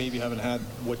guys maybe haven't had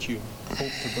what you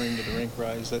hoped to bring to the rink,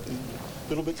 right? Is that a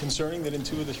little bit concerning that in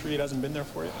 2 of the 3 it hasn't been there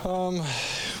for you?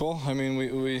 Well, I mean,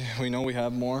 we know we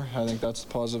have more. I think that's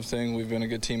the positive thing. We've been a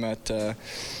good team at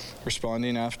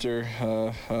responding after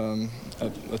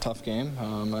a tough game.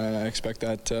 I expect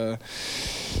that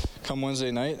come Wednesday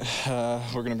night,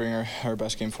 we're going to bring our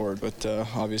best game forward. But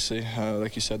obviously,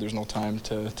 like you said, there's no time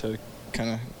to kind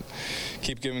of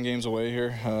keep giving games away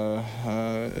here.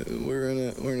 We're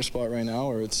in a spot right now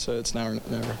where it's now or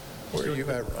never. Where are you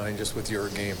at, Ryan, just with your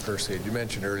game personally? You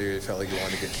mentioned earlier you felt like you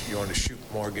wanted to shoot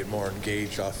more, get more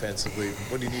engaged offensively.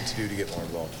 What do you need to do to get more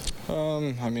involved?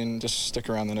 I mean, just stick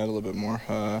around the net a little bit more.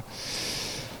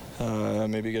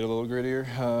 Maybe get a little grittier.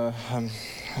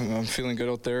 I'm feeling good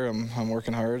out there. I'm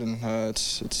working hard, and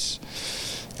it's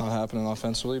not happening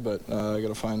offensively, but I got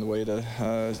to find a way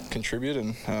to contribute.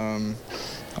 And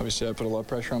obviously, I put a lot of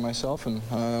pressure on myself, and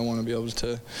I want to be able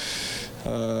to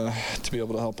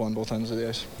help on both ends of the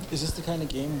ice. Is this the kind of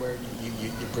game where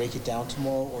you break it down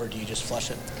tomorrow, or do you just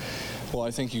flush it? Well,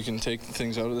 I think you can take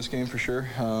things out of this game for sure.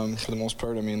 For the most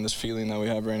part, I mean, this feeling that we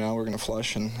have right now, we're going to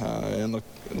flush and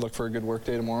look for a good work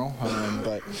day tomorrow.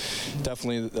 But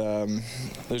definitely,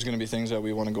 there's going to be things that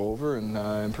we want to go over and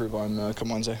improve on come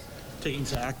Wednesday. Taking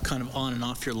Zach kind of on and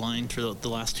off your line through the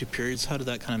last 2 periods, how did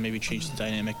that kind of maybe change the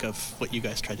dynamic of what you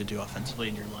guys tried to do offensively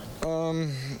in your line?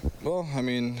 Well, I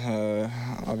mean,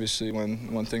 obviously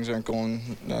when things aren't going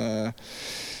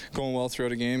well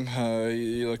throughout a game,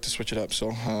 you like to switch it up. So,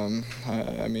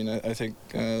 I mean, I think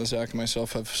Zach and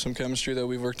myself have some chemistry that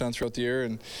we've worked on throughout the year,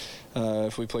 and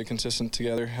if we play consistent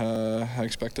together, I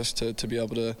expect us to be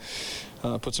able to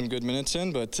put some good minutes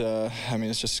in. But, I mean,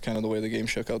 it's just kind of the way the game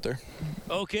shook out there.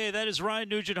 Okay, that is Ryan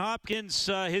Nugent-Hopkins.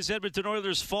 His Edmonton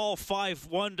Oilers fall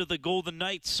 5-1 to the Golden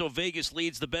Knights, so Vegas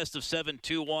leads the best of 7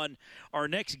 2-1. Our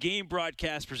next game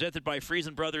broadcast presented by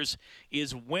Friesen Brothers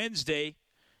is Wednesday.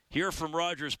 Here from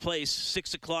Rogers Place,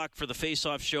 6 o'clock for the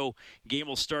face-off show. Game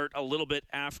will start a little bit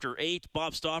after 8.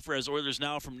 Bob Stauffer has Oilers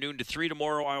Now from noon to 3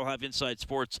 tomorrow. I will have Inside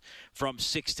Sports from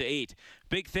 6 to 8.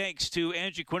 Big thanks to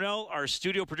Angie Quinnell, our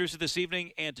studio producer this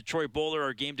evening, and to Troy Bowler,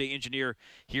 our game day engineer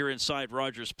here inside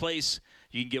Rogers Place.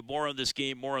 You can get more on this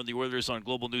game, more on the Oilers on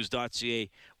globalnews.ca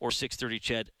or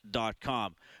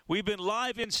 630ched.com. We've been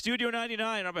live in Studio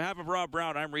 99. On behalf of Rob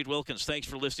Brown, I'm Reed Wilkins. Thanks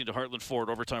for listening to Heartland Ford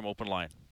Overtime Open Line.